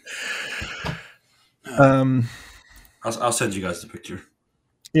 I'll send you guys the picture.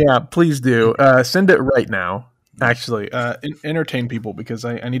 Yeah, please do. Send it right now. Actually, entertain people because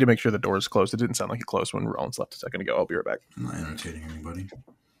I need to make sure the door is closed. It didn't sound like it closed when Rollins left a second ago. I'll be right back. I'm not entertaining anybody.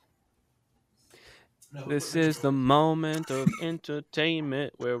 This is the moment of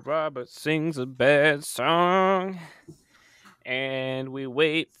entertainment where Robert sings a bad song. And we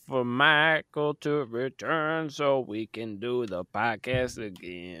wait for Michael to return so we can do the podcast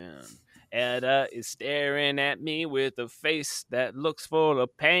again. Edda is staring at me with a face that looks full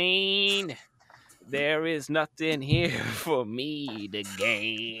of pain. There is nothing here for me to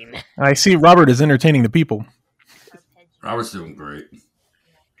gain. I see Robert is entertaining the people. Robert's doing great.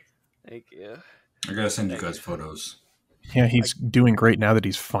 Thank you. I gotta send you guys photos. Yeah, he's doing great now that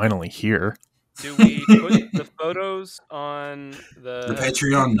he's finally here. Do we put the photos on The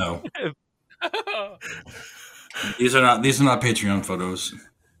Patreon? No. These are not Patreon photos.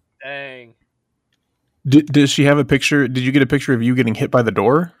 Dang. Does she have a picture? Did you get a picture of you getting hit by the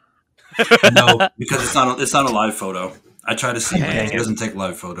door? No, because it's not a live photo. I try to see, but Dang she it. doesn't take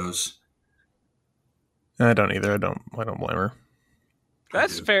live photos. I don't either. I don't blame her.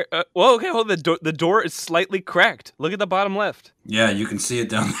 That's fair. Well, okay, hold the door is slightly cracked. Look at the bottom left. Yeah, you can see it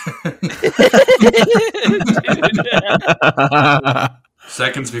down there.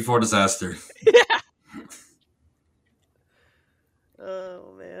 Seconds before disaster.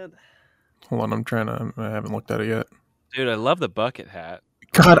 Oh man. Hold on, I haven't looked at it yet. Dude, I love the bucket hat.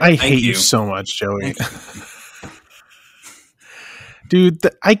 God, I Thank hate you you. so much, Joey. Dude,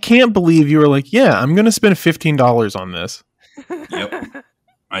 I can't believe you were like, yeah, I'm going to spend $15 on this. Yep.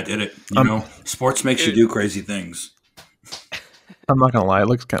 I did it. You know, sports makes you do crazy things. I'm not going to lie. It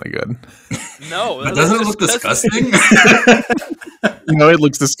looks kind of good. No, But doesn't it look disgusting? No, it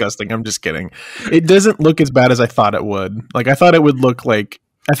looks disgusting. I'm just kidding. It doesn't look as bad as I thought it would. Like, I thought it would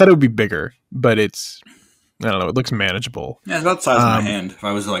be bigger, but I don't know. It looks manageable. Yeah, it's about the size of my hand. If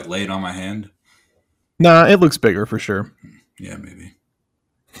I was to like lay it on my hand. Nah, it looks bigger for sure. Yeah, maybe.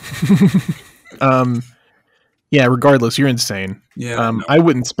 Yeah, regardless, you're insane. Yeah. No. I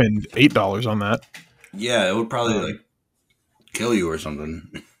wouldn't spend $8 on that. Yeah, it would probably like kill you or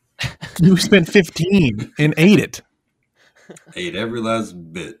something. You spent 15 and ate it. Ate every last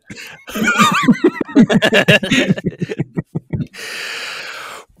bit.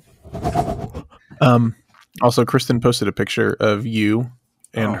 Also, Kristen posted a picture of you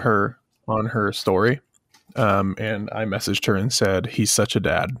and her on her story. And I messaged her and said, he's such a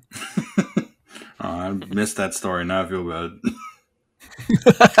dad. I missed that story. Now I feel bad.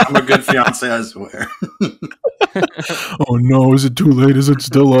 I'm a good fiance, I swear. Oh no, is it too late? Is it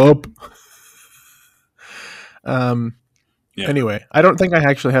still up? Yeah. Anyway, I don't think I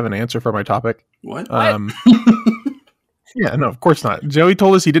actually have an answer for my topic. What? Yeah, no, of course not. Joey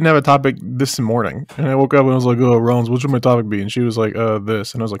told us he didn't have a topic this morning. And I woke up and I was like, oh, Rollins, what should my topic be? And she was like,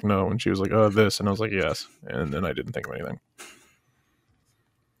 this. And I was like, no. And she was like, this. And I was like, yes. And then I didn't think of anything.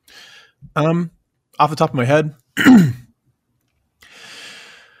 Off the top of my head,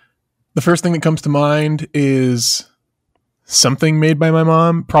 the first thing that comes to mind is something made by my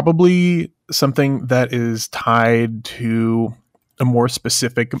mom, probably something that is tied to a more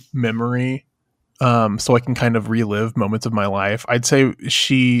specific memory, so I can kind of relive moments of my life. I'd say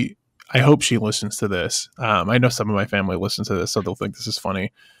I hope she listens to this. I know some of my family listens to this, so they'll think this is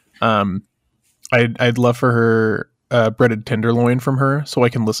funny. I'd love for her breaded tenderloin from her, so I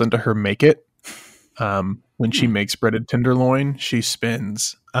can listen to her make it. When she makes breaded tenderloin, she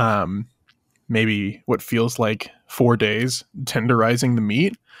spends maybe what feels like 4 days tenderizing the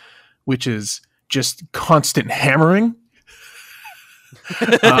meat, which is just constant hammering.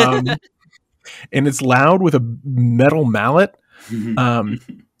 And it's loud with a metal mallet. And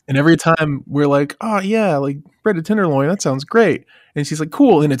every time we're like, oh yeah, like breaded tenderloin, that sounds great. And she's like,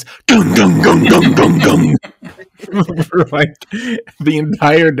 cool. And it's gung, gung, gung, gung, gung, gung for like the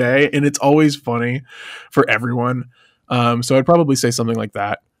entire day. And it's always funny for everyone. So I'd probably say something like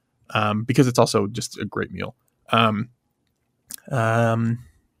that, because it's also just a great meal.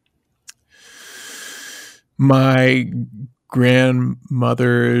 My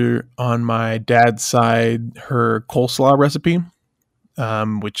grandmother on my dad's side, her coleslaw recipe,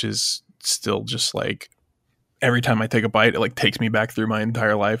 which is still just like every time I take a bite, it like takes me back through my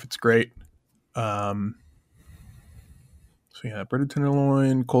entire life. It's great. So yeah, breaded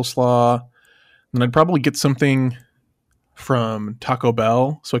tenderloin, coleslaw, and I'd probably get something from Taco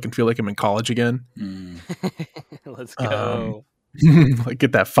Bell so I can feel like I'm in college again. Let's go. Like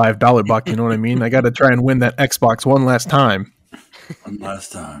get that $5 buck, you know what I mean? I got to try and win that Xbox one last time. One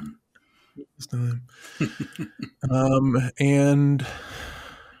last time. And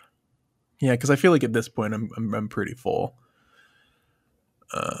yeah, because I feel like at this point I'm pretty full.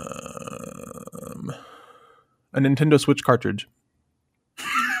 A Nintendo Switch cartridge.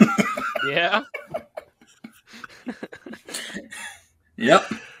 Yeah. Yep.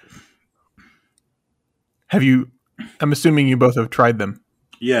 Have you? I'm assuming you both have tried them.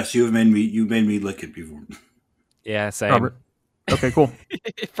 Yes, you made me lick it before. Yeah, same. Robert. Okay, cool.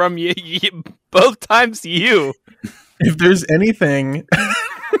 From you, both times you. If there's anything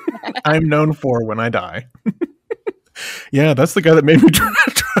I'm known for when I die, yeah, that's the guy that made me try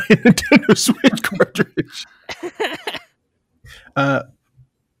a Nintendo Switch cartridge.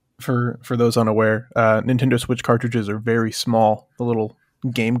 For those unaware, Nintendo Switch cartridges are very small, the little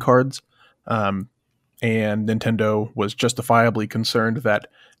game cards. and Nintendo was justifiably concerned that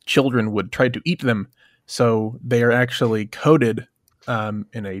children would try to eat them. So they are actually coated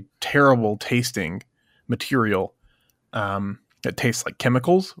in a terrible tasting material that tastes like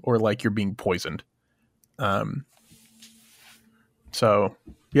chemicals or like you're being poisoned. So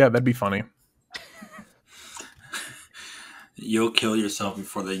yeah, that'd be funny. You'll kill yourself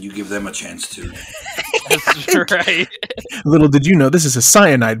before you give them a chance to. That's right. Little did you know, this is a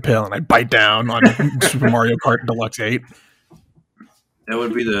cyanide pill, and I bite down on Super Mario Kart Deluxe 8. It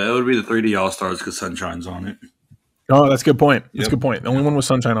would be the 3D All Stars because Sunshine's on it. Oh, that's a good point. That's Yep. a good point. The only one with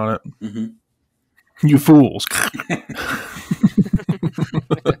Sunshine on it. Mm-hmm. You fools.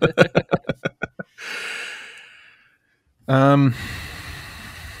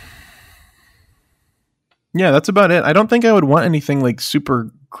 Yeah, that's about it. I don't think I would want anything like super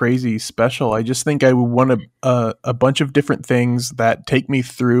crazy special. I just think I would want a bunch of different things that take me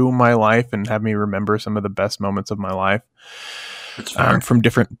through my life and have me remember some of the best moments of my life from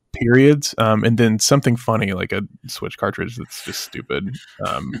different periods. And then something funny like a Switch cartridge that's just stupid.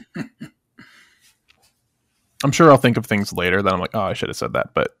 I'm sure I'll think of things later that I'm like, oh, I should have said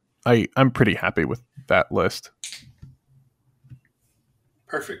that. But I'm pretty happy with that list.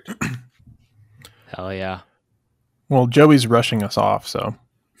 Perfect. Hell yeah. Well, Joey's rushing us off, so.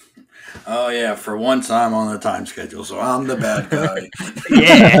 Oh, yeah. For once, I'm on the time schedule, so I'm the bad guy.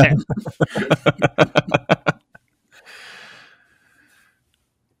 Yeah.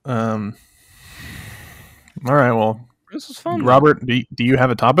 All right, well, This was fun. Robert, do you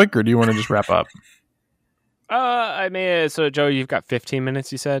have a topic, or do you want to just wrap up? I mean, so Joe, you've got 15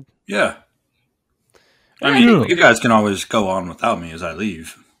 minutes, you said? Yeah. I mean, you guys can always go on without me as I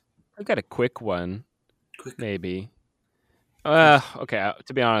leave. I've got a quick one. Maybe. Okay,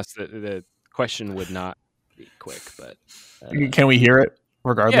 to be honest, the question would not be quick, but... Can we hear it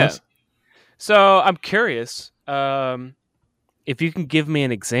regardless? Yeah. So I'm curious if you can give me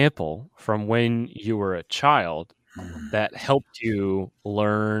an example from when you were a child that helped you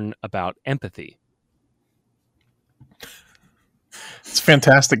learn about empathy. It's a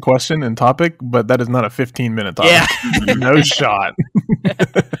fantastic question and topic, but that is not a 15-minute topic. Yeah. No shot.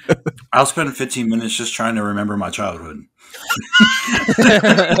 I'll spend 15 minutes just trying to remember my childhood.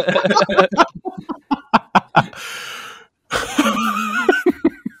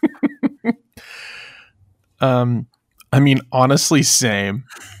 I mean, honestly, same.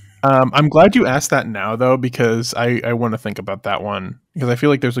 I'm glad you asked that now, though, because I want to think about that one because I feel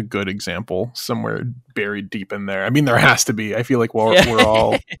like there's a good example somewhere buried deep in there. I mean, there has to be. I feel like we're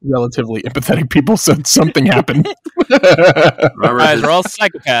all relatively empathetic people, so something happened. Guys, we're all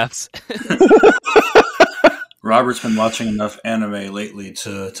psychopaths. Robert's been watching enough anime lately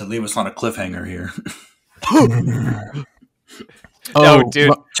to leave us on a cliffhanger here. Oh,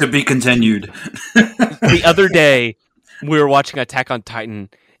 dude. To be continued. The other day, we were watching Attack on Titan,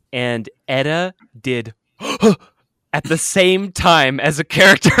 and Edda did at the same time as a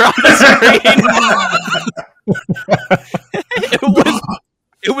character on the screen.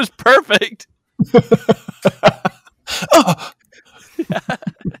 It was perfect.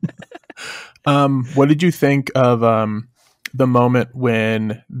 What did you think of the moment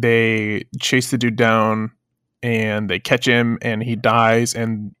when they chase the dude down and they catch him and he dies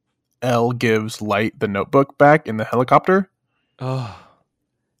and Elle gives Light the notebook back in the helicopter? Oh,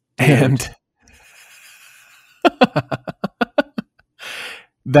 and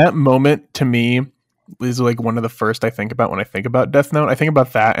that moment to me is like one of the first I think about when I think about Death Note. I think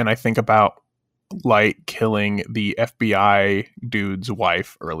about that and I think about Light killing the FBI dude's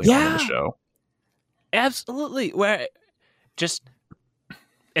wife early on in the show. Absolutely. Where just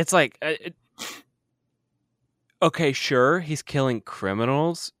it's like okay, sure, he's killing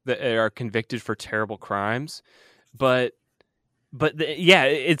criminals that are convicted for terrible crimes, but yeah,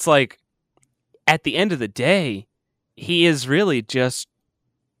 it's like at the end of the day, he is really just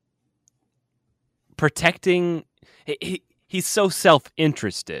protecting. He's so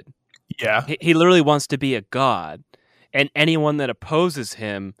self-interested. Yeah, he literally wants to be a god, and anyone that opposes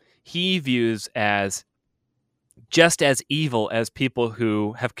him, he views as just as evil as people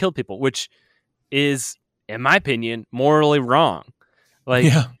who have killed people, which is, in my opinion, morally wrong. Like,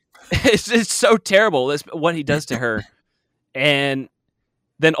 it's so terrible. That's what he does to her. And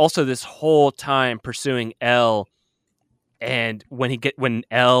then also this whole time pursuing Elle, and when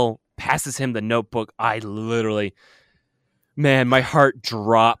Elle passes him the notebook, I literally, man, my heart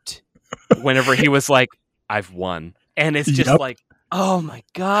dropped whenever he was like, "I've won," and it's just like, oh my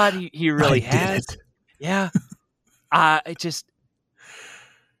god, he really has. Yeah, it just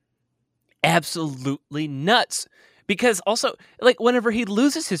absolutely nuts. Because also, like, whenever he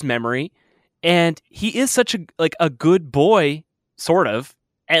loses his memory, And he is such a good boy, sort of.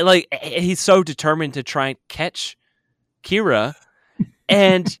 And he's so determined to try and catch Kira.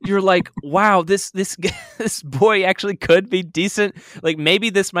 And you're like, wow, this this boy actually could be decent. Like, maybe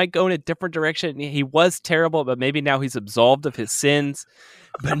this might go in a different direction. He was terrible, but maybe now he's absolved of his sins.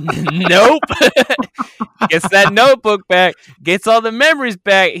 But nope. Gets that notebook back, gets all the memories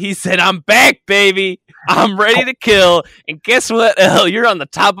back. He said, I'm back, baby. I'm ready to kill. And guess what? Hell, you're on the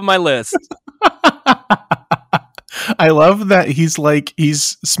top of my list. I love that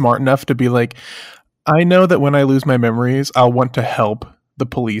he's smart enough to be like, I know that when I lose my memories, I'll want to help the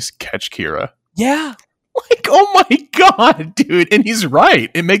police catch Kira. Yeah. Like, oh my God, dude. And he's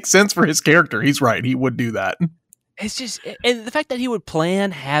right. It makes sense for his character. He's right. He would do that. It's just, and the fact that he would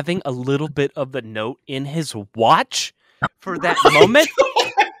plan having a little bit of the note in his watch for that moment,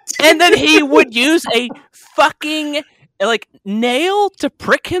 and then he would use a fucking nail to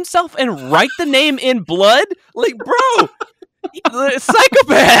prick himself and write the name in blood. Like, bro,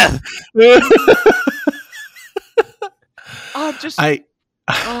 psychopath.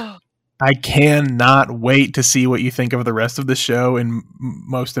 I cannot wait to see what you think of the rest of the show, and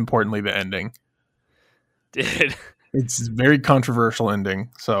most importantly, the ending. Dude, it's a very controversial ending.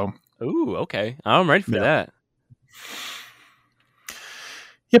 So, ooh, okay, I'm ready for that.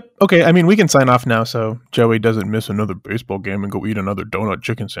 Yep. Okay. I mean, we can sign off now, so Joey doesn't miss another baseball game and go eat another donut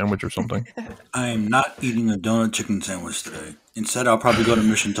chicken sandwich or something. I am not eating a donut chicken sandwich today. Instead, I'll probably go to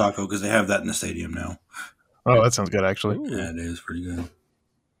Mission Taco because they have that in the stadium now. Oh, that sounds good, actually. Ooh. Yeah, it is pretty good.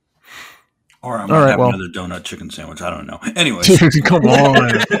 Or I might have another donut chicken sandwich. I don't know. Anyways. Come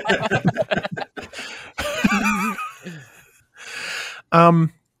on.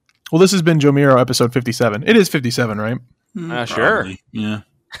 Well, this has been JoMiRo episode 57. It is 57, right? Sure. Yeah.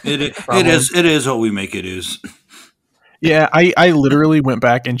 It is what we make it is. Yeah, I literally went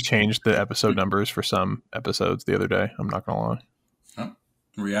back and changed the episode numbers for some episodes the other day. I'm not going to lie. Well,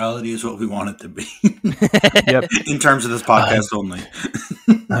 reality is what we want it to be. Yep. In terms of this podcast only.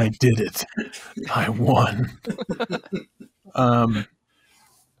 I did it. I won.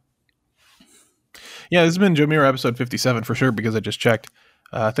 Yeah, this has been JoMiRo episode 57 for sure, because I just checked.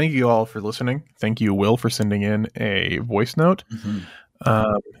 Thank you all for listening. Thank you, Will, for sending in a voice note. Mm-hmm.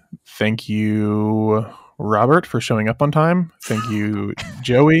 Thank you, Robert, for showing up on time. Thank you,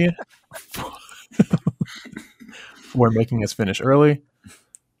 Joey, for making us finish early.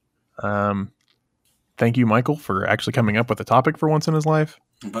 Thank you, Michael, for actually coming up with a topic for once in his life.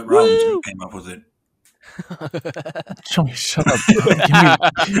 But Rollins came up with it. Joey, shut up.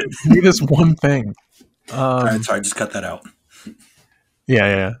 Give me this one thing. All right, sorry, just cut that out.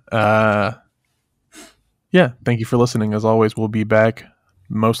 Yeah. Thank you for listening. As always, we'll be back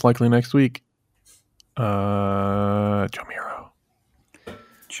most likely next week. JoMiRo.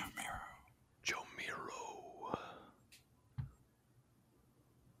 JoMiRo.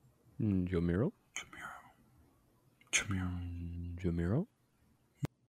 JoMiRo. JoMiRo.